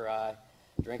twinkle in her eye,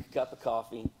 drink a cup of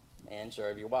coffee, and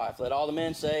serve your wife. Let all the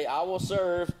men say, I will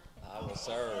serve. I will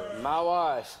serve my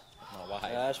wife. my wife.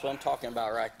 That's what I'm talking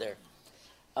about right there.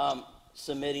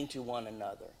 Submitting to one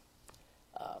another.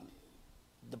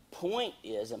 The point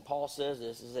is, and Paul says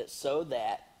this, is that so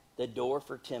that the door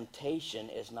for temptation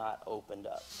is not opened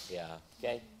up. Yeah.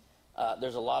 Okay?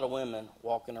 There's a lot of women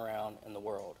walking around in the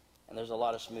world, and there's a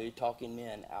lot of smooth-talking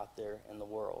men out there in the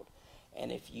world.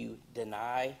 And if you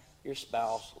deny your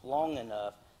spouse long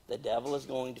enough, the devil is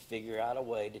going to figure out a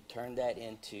way to turn that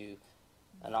into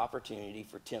an opportunity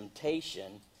for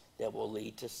temptation that will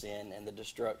lead to sin and the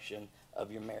destruction of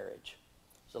your marriage.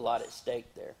 There's a lot at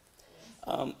stake there.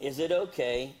 Is it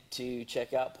okay to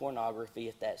check out pornography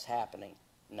if that's happening?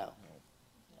 No.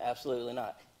 Absolutely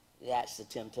not. That's the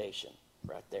temptation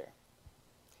right there.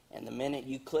 And the minute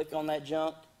you click on that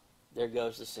junk, there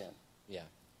goes the sin. Yeah.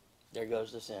 There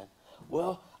goes the sin.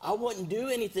 Well, I wouldn't do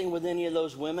anything with any of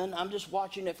those women. I'm just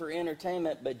watching it for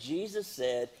entertainment. But Jesus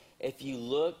said, if you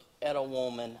look at a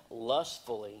woman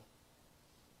lustfully,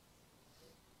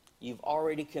 you've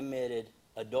already committed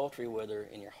adultery with her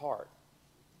in your heart.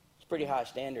 It's a pretty high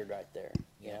standard right there,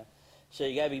 you know. So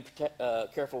you got to be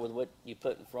careful with what you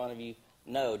put in front of you.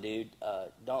 No, dude,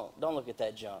 don't look at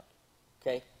that junk,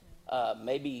 okay?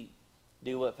 Maybe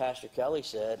do what Pastor Kelly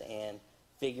said and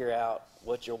figure out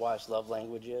what your wife's love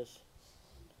language is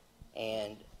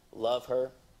and love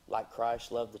her like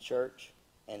Christ loved the church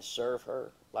and serve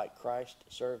her like Christ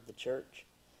served the church.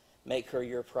 Make her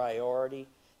your priority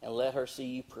and let her see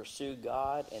you pursue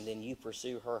God, and then you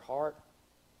pursue her heart,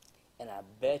 and I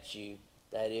bet you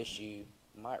that issue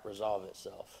might resolve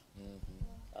itself.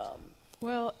 Mm-hmm.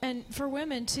 Well, and for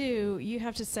women, too, you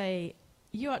have to say,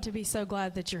 you ought to be so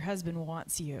glad that your husband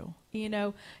wants you. You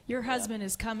know, your husband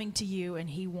is coming to you and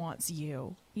he wants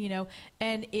you, you know.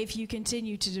 And if you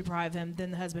continue to deprive him, then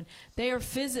the husband,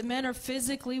 men are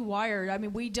physically wired. I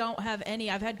mean, we don't have any,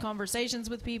 I've had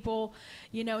conversations with people,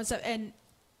 you know, and stuff, and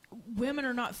women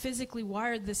are not physically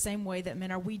wired the same way that men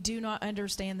are. We do not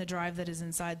understand the drive that is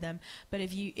inside them. But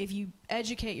if you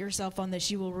educate yourself on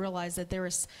this, you will realize that there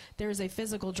is a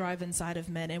physical drive inside of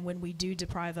men, and when we do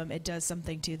deprive them, it does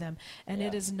something to them, and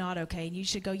it is not okay. And you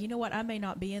should go, you know what, I may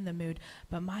not be in the mood,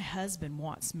 but my husband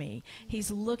wants me. He's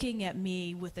looking at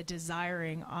me with a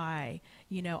desiring eye.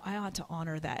 You know, I ought to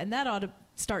honor that. And that ought to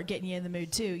start getting you in the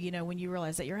mood too, you know, when you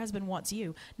realize that your husband wants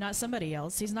you, not somebody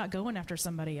else. He's not going after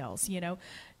somebody else, you know.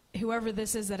 Whoever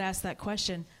this is that asked that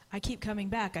question, I keep coming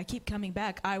back.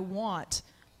 I want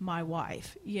my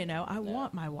wife, you know. I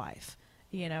want my wife,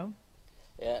 you know.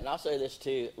 Yeah, and I'll say this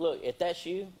too. Look, if that's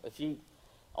you, if you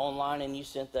online and you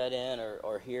sent that in,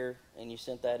 or here and you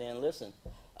sent that in, listen,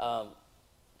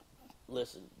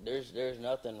 there's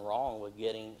nothing wrong with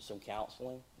getting some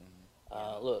counseling.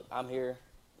 Mm-hmm. Look, I'm here.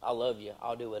 I love you.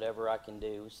 I'll do whatever I can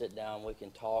do. We sit down, we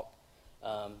can talk.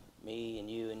 Me and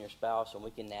you and your spouse, and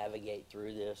we can navigate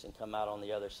through this and come out on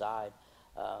the other side.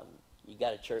 You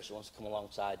got a church that wants to come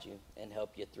alongside you and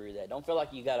help you through that. Don't feel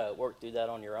like you got to work through that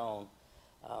on your own.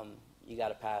 You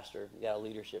got a pastor, you got a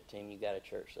leadership team, you got a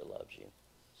church that loves you.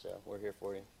 So we're here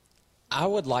for you. I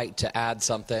would like to add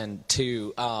something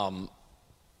to kind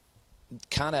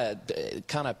of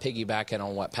piggybacking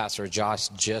on what Pastor Josh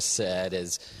just said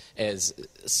is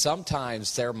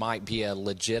sometimes there might be a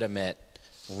legitimate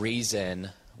reason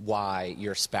why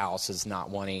your spouse is not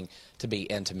wanting to be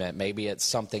intimate. Maybe it's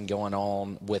something going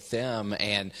on with them,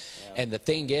 and the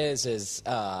thing is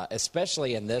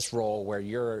especially in this role where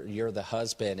you're the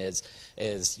husband,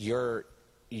 is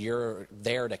you're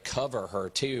there to cover her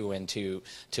too, and to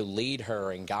lead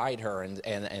her and guide her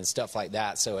and stuff like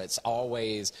that. So it's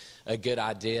always a good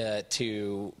idea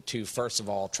to first of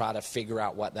all try to figure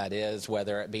out what that is,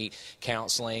 whether it be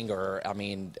counseling or, I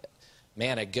mean,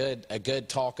 man, a good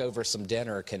talk over some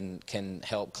dinner can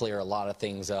help clear a lot of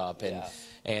things up,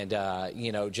 and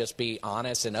you know, just be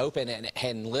honest and open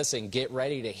and listen. Get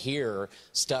ready to hear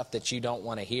stuff that you don't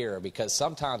want to hear, because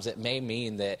sometimes it may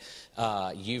mean that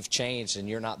you've changed and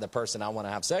you're not the person I want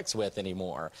to have sex with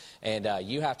anymore, and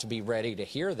you have to be ready to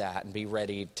hear that and be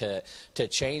ready to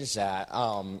change that.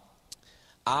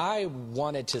 I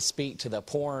wanted to speak to the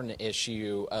porn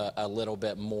issue a little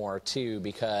bit more too,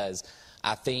 because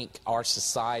I think our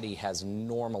society has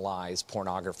normalized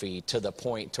pornography to the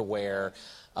point to where,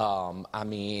 I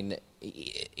mean,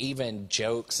 even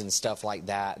jokes and stuff like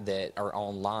that are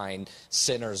online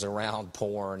centers around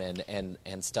porn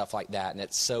and stuff like that. And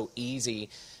it's so easy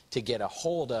to get a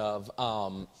hold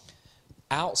of.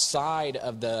 Outside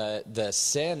of the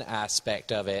sin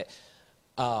aspect of it,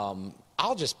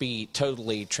 I'll just be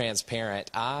totally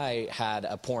transparent. I had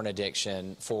a porn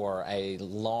addiction for a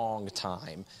long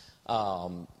time.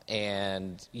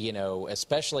 And, you know,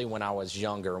 especially when I was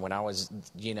younger, when I was,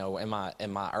 you know, in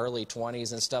my early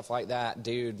 20s and stuff like that,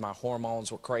 dude, my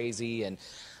hormones were crazy and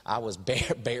I was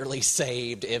barely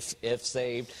saved, if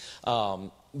saved.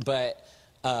 But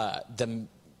the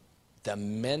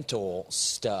mental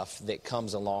stuff that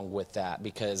comes along with that,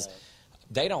 because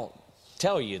they don't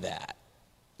tell you that.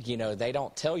 You know, they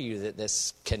don't tell you that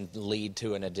this can lead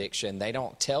to an addiction. They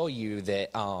don't tell you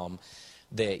that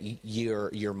that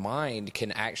your mind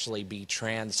can actually be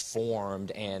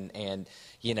transformed. And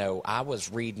you know, I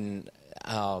was reading,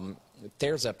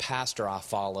 there's a pastor I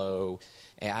follow,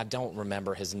 and I don't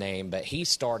remember his name, but he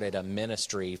started a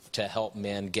ministry to help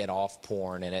men get off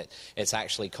porn, and it's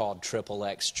actually called Triple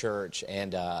X Church.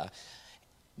 And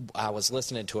I was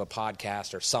listening to a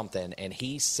podcast or something, and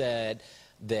he said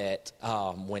that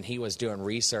when he was doing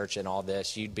research and all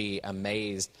this, you'd be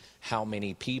amazed how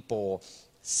many people,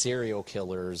 serial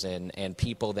killers and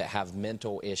people that have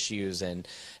mental issues and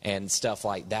stuff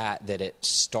like that it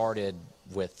started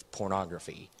with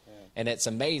pornography. Yeah. And it's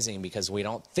amazing because we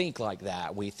don't think like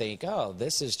that. We think, oh,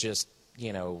 this is just,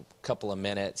 you know, a couple of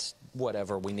minutes,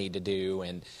 whatever we need to do,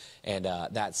 and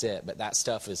that's it. But that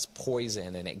stuff is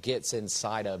poison, and it gets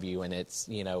inside of you, and it's,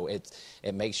 you know, it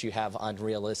makes you have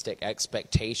unrealistic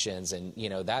expectations. And, you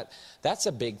know, that's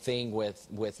a big thing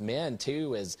with men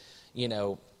too, is, you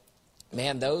know,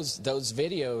 man, those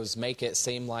videos make it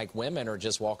seem like women are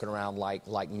just walking around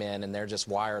like men, and they're just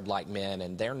wired like men,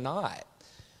 and they're not.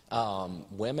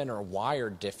 Women are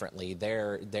wired differently.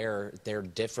 They're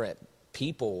different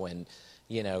people, and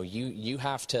you know, you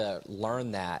have to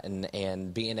learn that,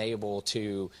 and being able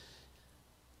to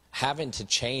having to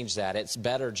change that. It's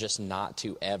better just not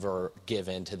to ever give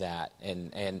into that,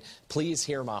 and please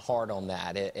hear my heart on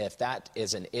that. If that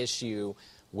is an issue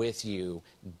with you,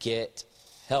 get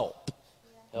help.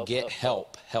 Get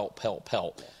help,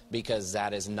 because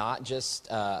that is not just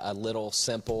a little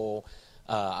simple,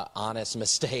 honest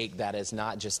mistake. That is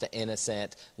not just an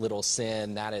innocent little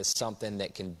sin. That is something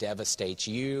that can devastate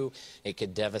you. It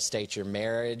could devastate your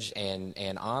marriage.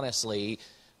 And honestly,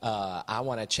 I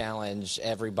want to challenge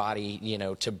everybody, you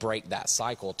know, to break that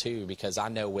cycle too, because I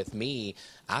know with me,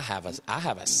 I have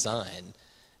a son,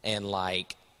 and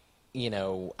like, you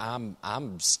know,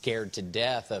 I'm scared to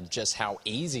death of just how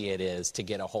easy it is to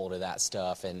get a hold of that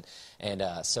stuff, and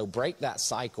so break that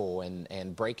cycle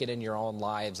and break it in your own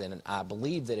lives. And I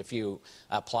believe that if you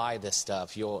apply this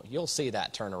stuff, you'll see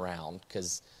that turn around,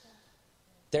 because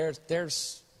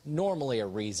there's normally a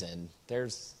reason.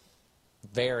 There's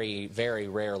very, very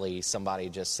rarely somebody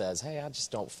just says, "Hey, I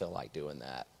just don't feel like doing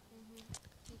that."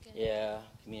 Yeah,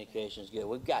 communication is good.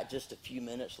 We've got just a few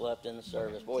minutes left in the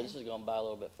service. Boy, this is going by a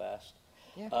little bit fast.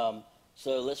 Yeah.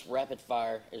 So let's rapid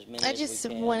fire as many as we can. I just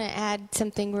want to add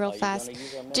something real fast.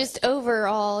 Just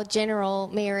overall, general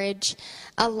marriage,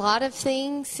 a lot of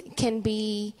things can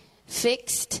be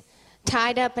fixed,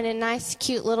 tied up in a nice,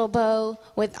 cute little bow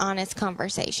with honest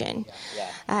conversation.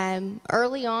 Yeah.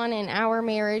 Early on in our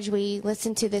marriage, we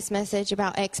listened to this message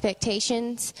about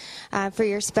expectations for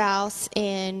your spouse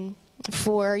and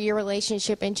for your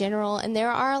relationship in general, and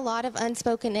there are a lot of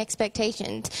unspoken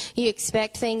expectations. You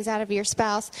expect things out of your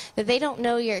spouse that they don't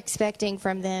know you're expecting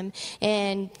from them,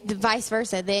 and vice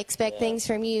versa. They expect things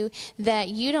from you that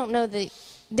you don't know that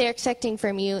they're expecting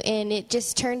from you, and it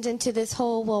just turns into this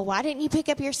whole, well, why didn't you pick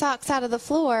up your socks out of the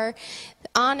floor?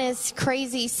 Honest,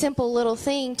 crazy, simple little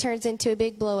thing turns into a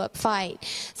big blow-up fight.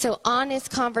 So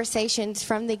honest conversations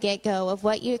from the get-go of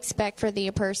what you expect for the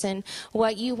person,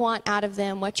 what you want out of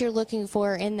them, what you're looking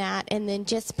for in that, and then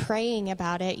just praying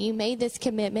about it. You made this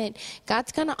commitment.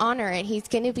 God's going to honor it. He's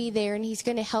going to be there, and he's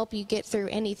going to help you get through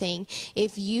anything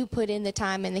if you put in the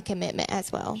time and the commitment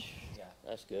as well. Yeah,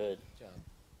 that's good.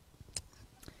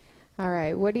 All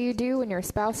right. What do you do when your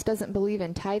spouse doesn't believe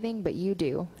in tithing, but you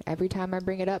do? Every time I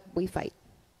bring it up, we fight.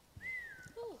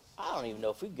 I don't even know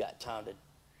if we've got time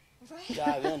to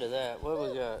dive into that. What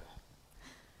we got?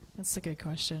 That's a good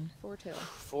question. 4 till.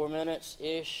 4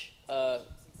 minutes-ish.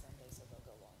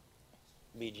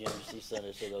 BGMC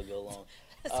Sunday, so they'll go long.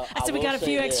 I said we got a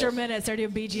few extra minutes. They're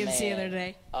doing BGMC the other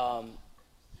day.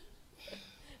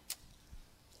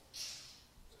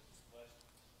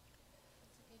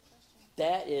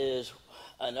 That is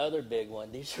another big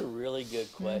one. These are really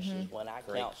good questions. When I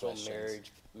Great counsel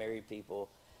questions. married people,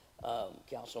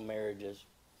 counsel marriages,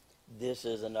 this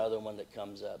is another one that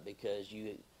comes up because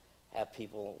you have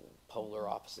people polar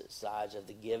opposite sides of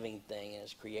the giving thing, and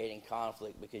it's creating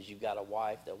conflict because you've got a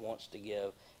wife that wants to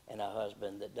give and a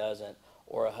husband that doesn't,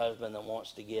 or a husband that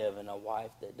wants to give and a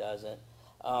wife that doesn't.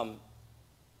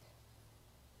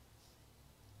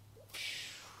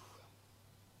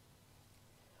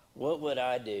 What would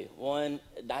I do? One,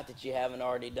 not that you haven't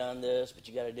already done this, but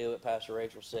you got to do what Pastor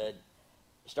Rachel said.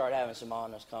 Start having some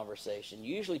honest conversation.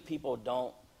 Usually people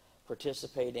don't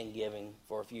participate in giving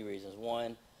for a few reasons.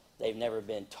 One, they've never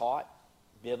been taught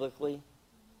biblically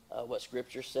what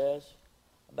Scripture says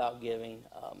about giving.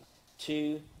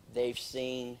 Two, they've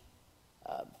seen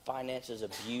finances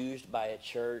abused by a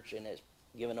church and it's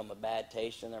given them a bad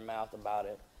taste in their mouth about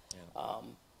it. Yeah.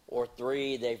 Or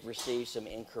three, they've received some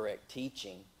incorrect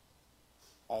teaching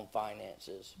on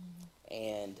finances,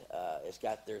 and it's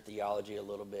got their theology a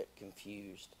little bit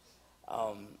confused.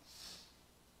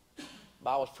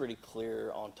 Bible's pretty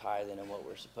clear on tithing and what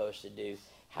we're supposed to do.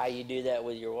 How you do that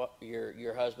with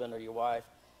your husband or your wife,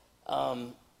 you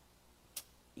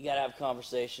got to have a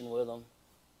conversation with them.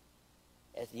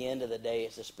 At the end of the day,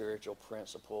 it's a spiritual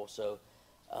principle. So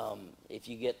if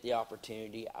you get the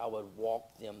opportunity, I would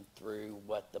walk them through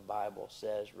what the Bible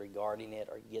says regarding it,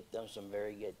 or get them some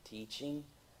very good teaching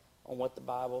on what the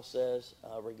Bible says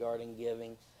regarding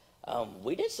giving.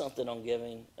 We did something on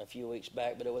giving a few weeks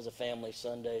back, but it was a family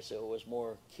Sunday, so it was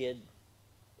more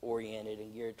kid-oriented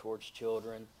and geared towards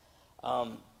children.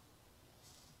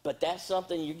 But that's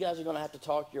something you guys are going to have to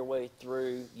talk your way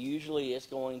through. Usually it's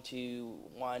going to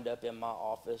wind up in my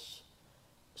office.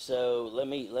 So let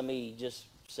me just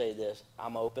say this.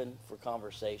 I'm open for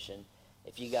conversation.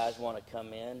 If you guys want to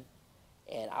come in,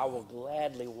 and I will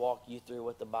gladly walk you through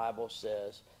what the Bible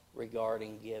says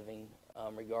regarding giving,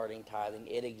 regarding tithing.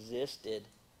 It existed.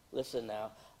 Listen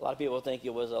now, a lot of people think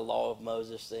it was a law of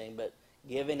Moses thing, but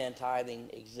giving and tithing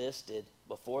existed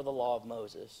before the law of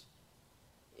Moses.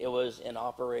 It was in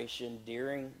operation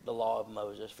during the law of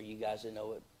Moses, for you guys to know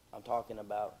what I'm talking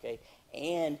about, okay?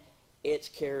 And it's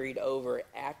carried over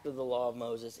after the law of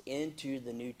Moses into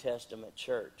the New Testament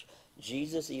church.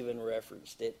 Jesus even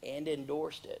referenced it and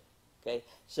endorsed it, okay?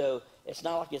 So it's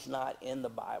not like it's not in the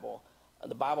Bible.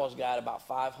 The Bible's got about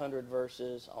 500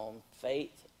 verses on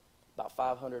faith, about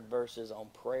 500 verses on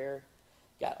prayer,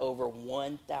 got over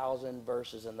 1,000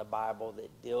 verses in the Bible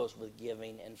that deals with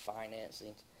giving and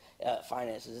finances.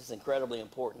 It's incredibly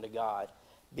important to God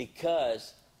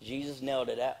because Jesus nailed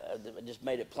it out, just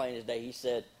made it plain as day. He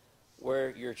said,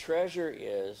 where your treasure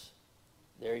is,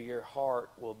 there your heart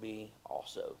will be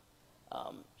also.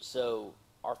 So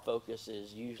our focus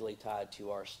is usually tied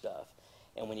to our stuff.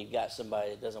 And when you've got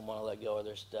somebody that doesn't want to let go of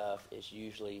their stuff, it's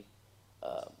usually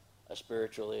a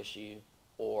spiritual issue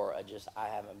or I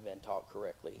haven't been taught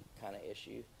correctly kind of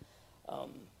issue.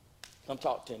 Come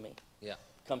talk to me. Yeah.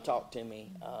 Come talk to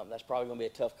me. That's probably going to be a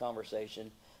tough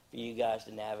conversation for you guys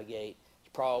to navigate.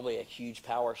 It's probably a huge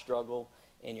power struggle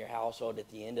in your household.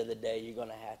 At the end of the day, you're going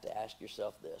to have to ask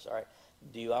yourself this, all right,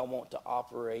 do I want to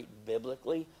operate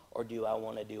biblically or do I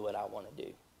want to do what I want to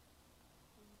do?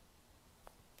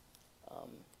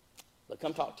 But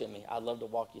come talk to me. I'd love to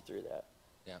walk you through that.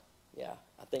 Yeah. Yeah,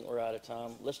 I think we're out of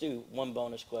time. Let's do one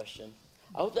bonus question.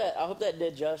 I hope that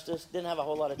did justice. Didn't have a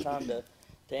whole lot of time to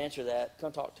answer that.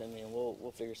 Come talk to me and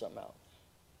we'll figure something out.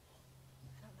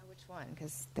 I don't know which one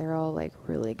because they're all like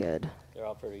really good. They're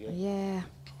all pretty good. Yeah.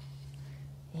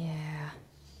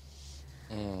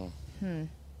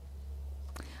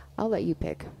 I'll let you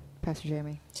pick, Pastor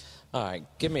Jeremy. All right,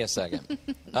 give me a second.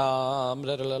 Y'all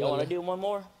want to do one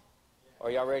more? Or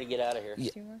y'all ready to get out of here?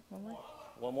 Yeah. Two more? One more?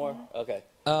 One more? Okay.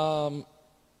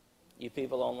 You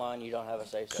people online, you don't have a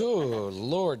say so. Good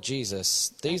Lord Jesus.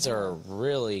 These are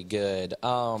really good.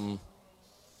 I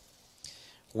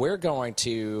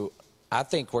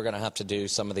think we're going to have to do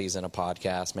some of these in a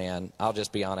podcast, man. I'll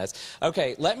just be honest.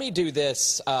 Okay, let me do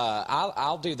this.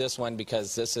 I'll do this one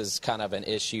because this is kind of an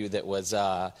issue that was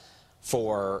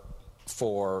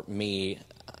for me,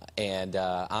 and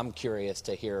I'm curious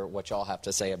to hear what y'all have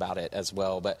to say about it as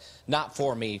well, but not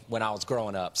for me when I was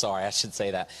growing up. Sorry, I should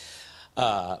say that.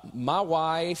 My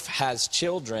wife has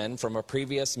children from a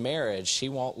previous marriage. She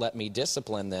won't let me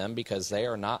discipline them because they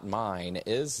are not mine.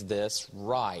 Is this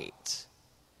right?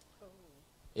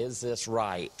 Is this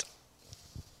right?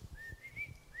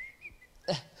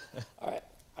 All right.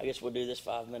 I guess we'll do this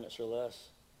 5 minutes or less.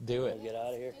 Do it. We'll get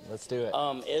out of here. Let's do it.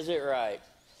 Is it right?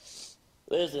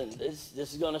 Listen, this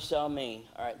is going to sound mean.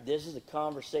 All right. This is the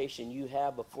conversation you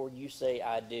have before you say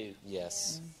I do.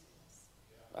 Yes.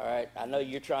 All right. I know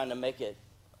you're trying to make it.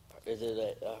 Is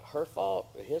it her fault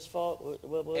or his fault?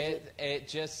 What was it? It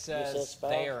just says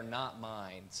they are not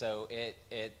mine. So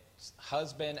it's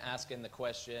husband asking the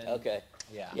question. Okay.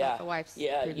 Yeah. The wife's you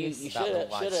previous.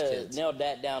 should have nailed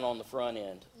that down on the front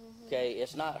end. Okay,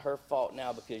 it's not her fault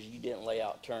now because you didn't lay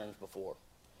out terms before.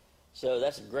 So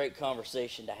that's a great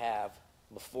conversation to have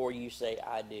before you say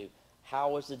I do.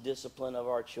 How is the discipline of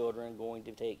our children going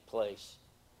to take place?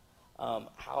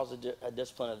 How's a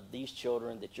discipline of these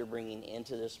children that you're bringing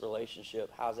into this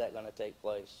relationship, how's that going to take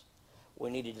place? We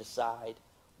need to decide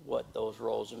what those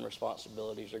roles and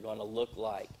responsibilities are going to look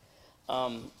like.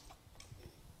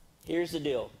 Here's the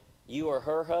deal. You are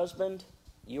her husband.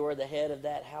 You are the head of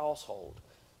that household.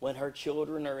 When her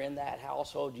children are in that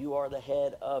household, you are the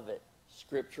head of it,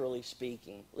 scripturally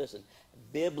speaking. Listen,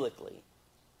 biblically,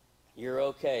 you're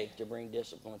okay to bring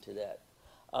discipline to that.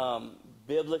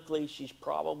 Biblically, she's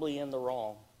probably in the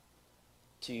wrong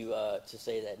to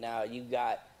say that. Now, you've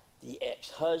got the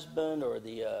ex-husband or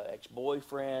the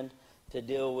ex-boyfriend to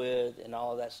deal with and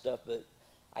all of that stuff, but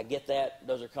I get that.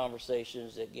 Those are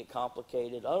conversations that get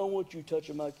complicated. I don't want you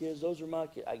touching my kids. Those are my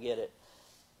kids. I get it.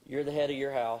 You're the head of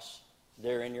your house.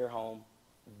 They're in your home.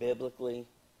 Biblically,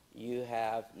 you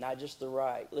have not just the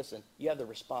right. Listen, you have the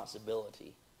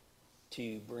responsibility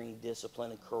to bring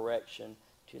discipline and correction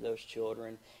to those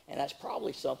children. And that's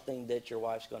probably something that your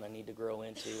wife's going to need to grow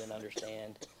into and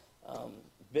understand.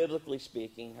 Biblically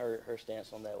speaking, her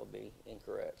stance on that would be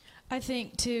incorrect. I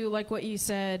think, too, like what you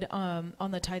said on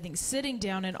the tithing, sitting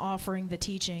down and offering the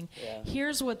teaching. Yeah.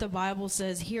 Here's what the Bible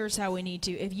says. Here's how we need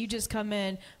to. If you just come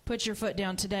in, put your foot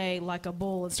down today like a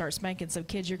bull and start spanking some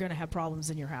kids, you're going to have problems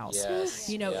in your house. Yes.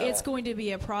 You know, Yeah. it's going to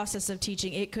be a process of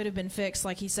teaching. It could have been fixed,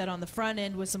 like he said, on the front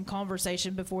end with some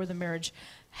conversation before the marriage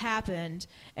happened,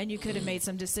 and you could have made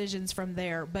some decisions from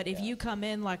there. But if you come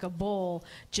in like a bull,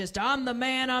 just I'm the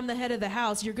man, I'm the head of the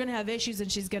house, you're going to have issues and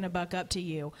she's going to buck up to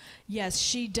you. Yes,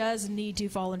 she does need to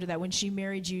fall into that. When she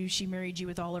married you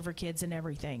with all of her kids and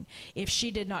everything. If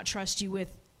she did not trust you with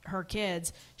her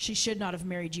kids, she should not have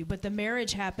married you. But the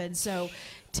marriage happened, so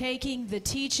taking the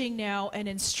teaching now and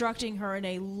instructing her in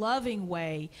a loving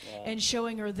way and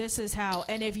showing her this is how.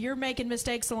 And if you're making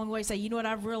mistakes along the way, say, you know what,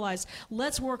 I've realized,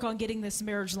 let's work on getting this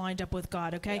marriage lined up with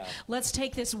God, okay? Yeah. Let's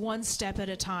take this one step at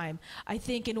a time. I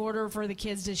think in order for the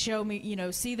kids to show me, you know,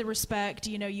 see the respect,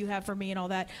 you know, you have for me and all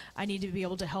that, I need to be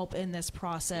able to help in this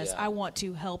process. Yeah. I want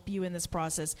to help you in this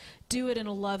process. Do it in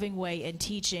a loving way and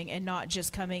teaching and not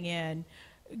just coming in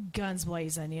guns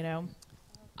blazing, you know?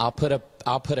 I'll put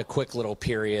a quick little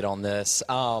period on this.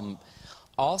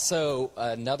 Also,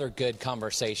 another good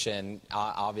conversation,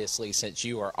 obviously, since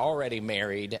you are already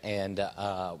married and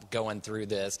going through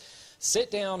this, sit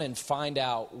down and find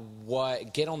out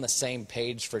get on the same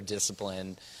page for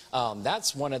discipline.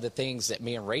 That's one of the things that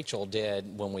me and Rachel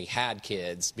did when we had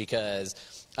kids, because,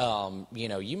 you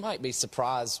know, you might be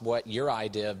surprised what your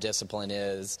idea of discipline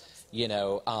is, you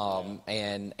know,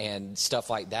 and stuff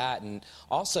like that. And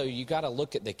also, you got to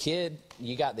look at the kid.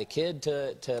 You got the kid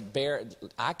to bear.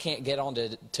 I can't get on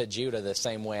to Judah the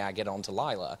same way I get on to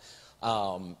Lila,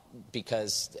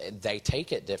 because they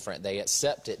take it different. They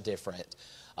accept it different.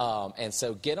 And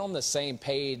so get on the same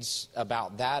page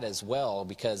about that as well,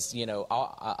 because, you know,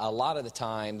 a lot of the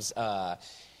times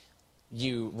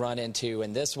you run into,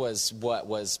 and this was what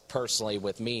was personally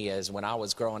with me, is when I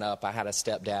was growing up, I had a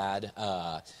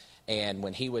stepdad, and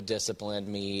when he would discipline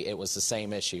me, it was the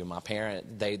same issue. My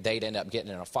parent, they'd end up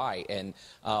getting in a fight, and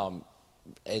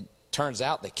it turns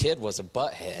out the kid was a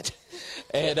butthead.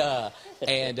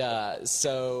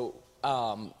 So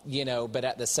but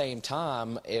at the same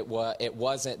time, it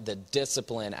wasn't the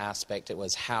discipline aspect, it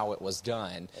was how it was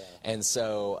done. Yeah. And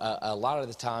so a lot of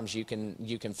the times you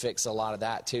can fix a lot of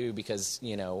that too, because,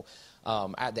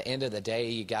 at the end of the day,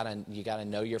 you gotta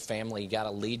know your family, you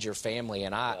gotta lead your family.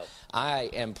 And I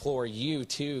implore you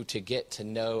too to get to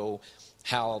know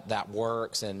how that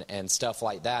works and stuff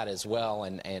like that as well,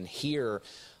 and hear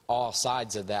all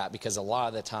sides of that, because a lot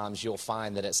of the times you'll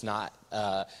find that it's not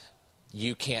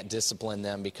you can't discipline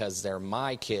them because they're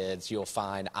my kids. You'll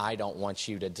find I don't want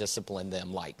you to discipline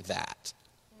them like that.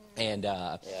 And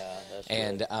at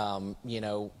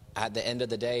the end of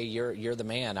the day, you're the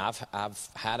man. I've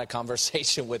had a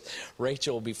conversation with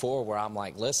Rachel before where I'm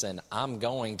like, listen, I'm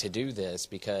going to do this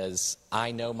because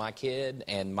I know my kid,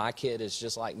 and my kid is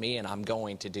just like me, and I'm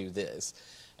going to do this.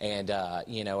 And at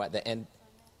the end.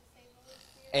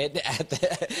 At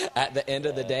the end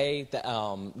of the day,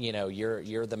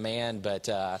 you're the man, but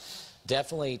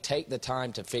definitely take the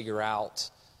time to figure out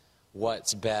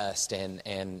what's best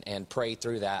and pray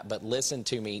through that. But listen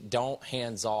to me, don't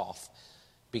hands off,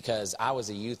 because I was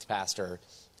a youth pastor,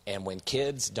 and when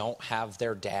kids don't have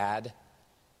their dad,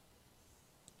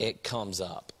 it comes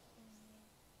up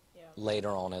later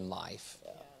on in life.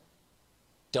 Yeah.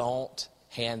 Don't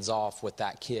hands off with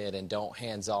that kid, and don't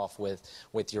hands off with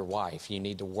your wife. You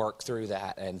need to work through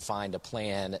that and find a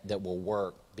plan that will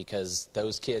work, because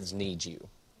those kids need you.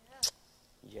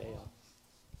 Yeah.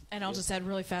 And I'll just add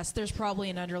really fast, there's probably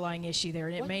an underlying issue there,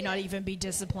 and it may not even be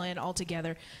discipline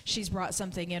altogether. She's brought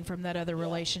something in from that other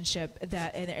relationship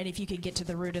that, and if you can get to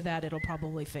the root of that, it'll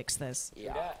probably fix this.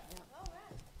 Yeah.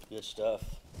 Good stuff.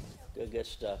 Good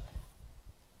stuff.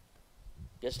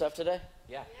 Good stuff today?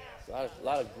 Yeah. A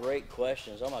lot of great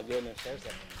questions. Oh, my goodness. There's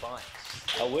a bunch.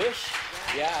 I wish,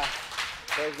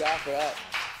 praise God for that.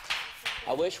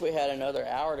 I wish we had another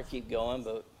hour to keep going,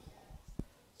 but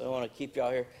we don't want to keep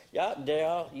y'all here. Yeah,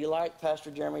 Dale, you like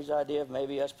Pastor Jeremy's idea of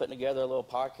maybe us putting together a little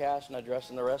podcast and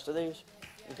addressing the rest of these?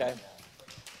 Okay.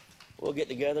 We'll get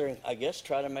together and, I guess,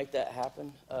 try to make that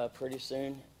happen pretty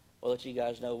soon. We'll let you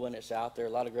guys know when it's out there. A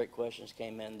lot of great questions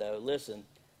came in, though. Listen,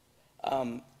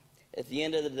 at the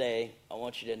end of the day, I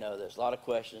want you to know there's a lot of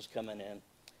questions coming in.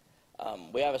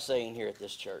 We have a saying here at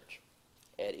this church.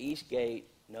 At Eastgate,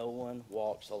 no one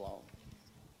walks alone.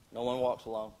 No one walks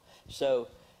alone. So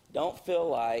don't feel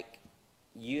like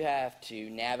you have to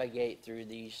navigate through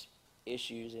these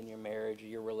issues in your marriage or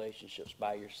your relationships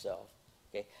by yourself.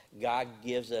 Okay? God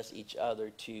gives us each other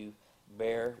to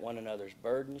bear one another's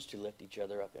burdens, to lift each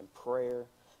other up in prayer,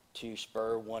 to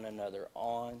spur one another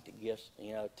on, to gifts,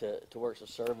 to works of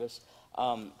service.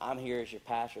 I'm here as your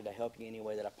pastor to help you any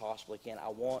way that I possibly can. I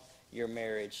want your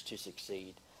marriage to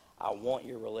succeed. I want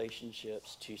your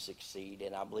relationships to succeed,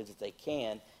 and I believe that they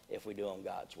can if we do them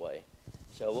God's way.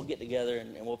 So we'll get together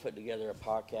and we'll put together a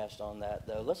podcast on that,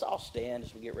 though. Let's all stand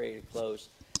as we get ready to close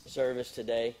service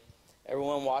today.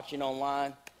 Everyone watching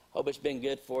online, hope it's been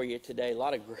good for you today. A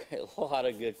lot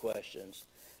of good questions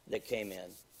that came in.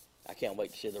 I can't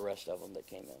wait to see the rest of them that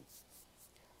came in.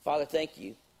 Father, thank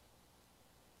you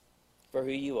for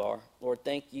who you are. Lord,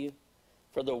 thank you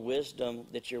for the wisdom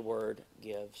that your word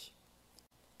gives.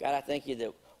 God, I thank you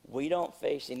that we don't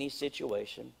face any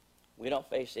situation, we don't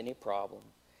face any problem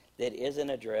that isn't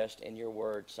addressed in your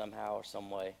word somehow or some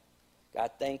way.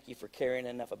 God, thank you for caring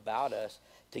enough about us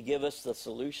to give us the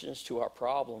solutions to our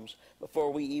problems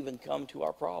before we even come to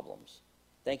our problems.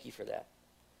 Thank you for that.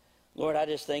 Lord, I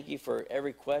just thank you for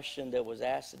every question that was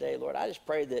asked today. Lord, I just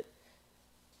pray that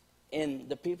in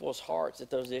the people's hearts that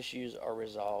those issues are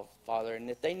resolved, Father. And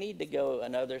if they need to go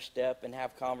another step and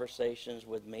have conversations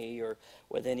with me or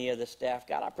with any of the staff,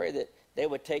 God, I pray that they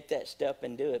would take that step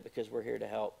and do it, because we're here to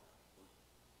help.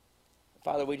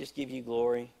 Father, we just give you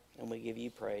glory and we give you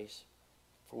praise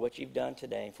for what you've done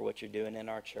today and for what you're doing in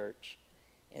our church.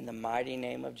 In the mighty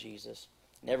name of Jesus.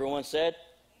 And everyone said,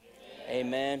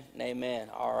 amen and amen.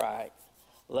 All right.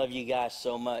 Love you guys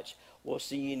so much. We'll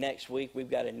see you next week. We've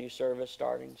got a new service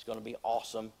starting. It's going to be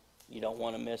awesome. You don't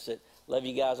want to miss it. Love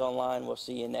you guys online. We'll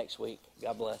see you next week.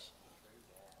 God bless.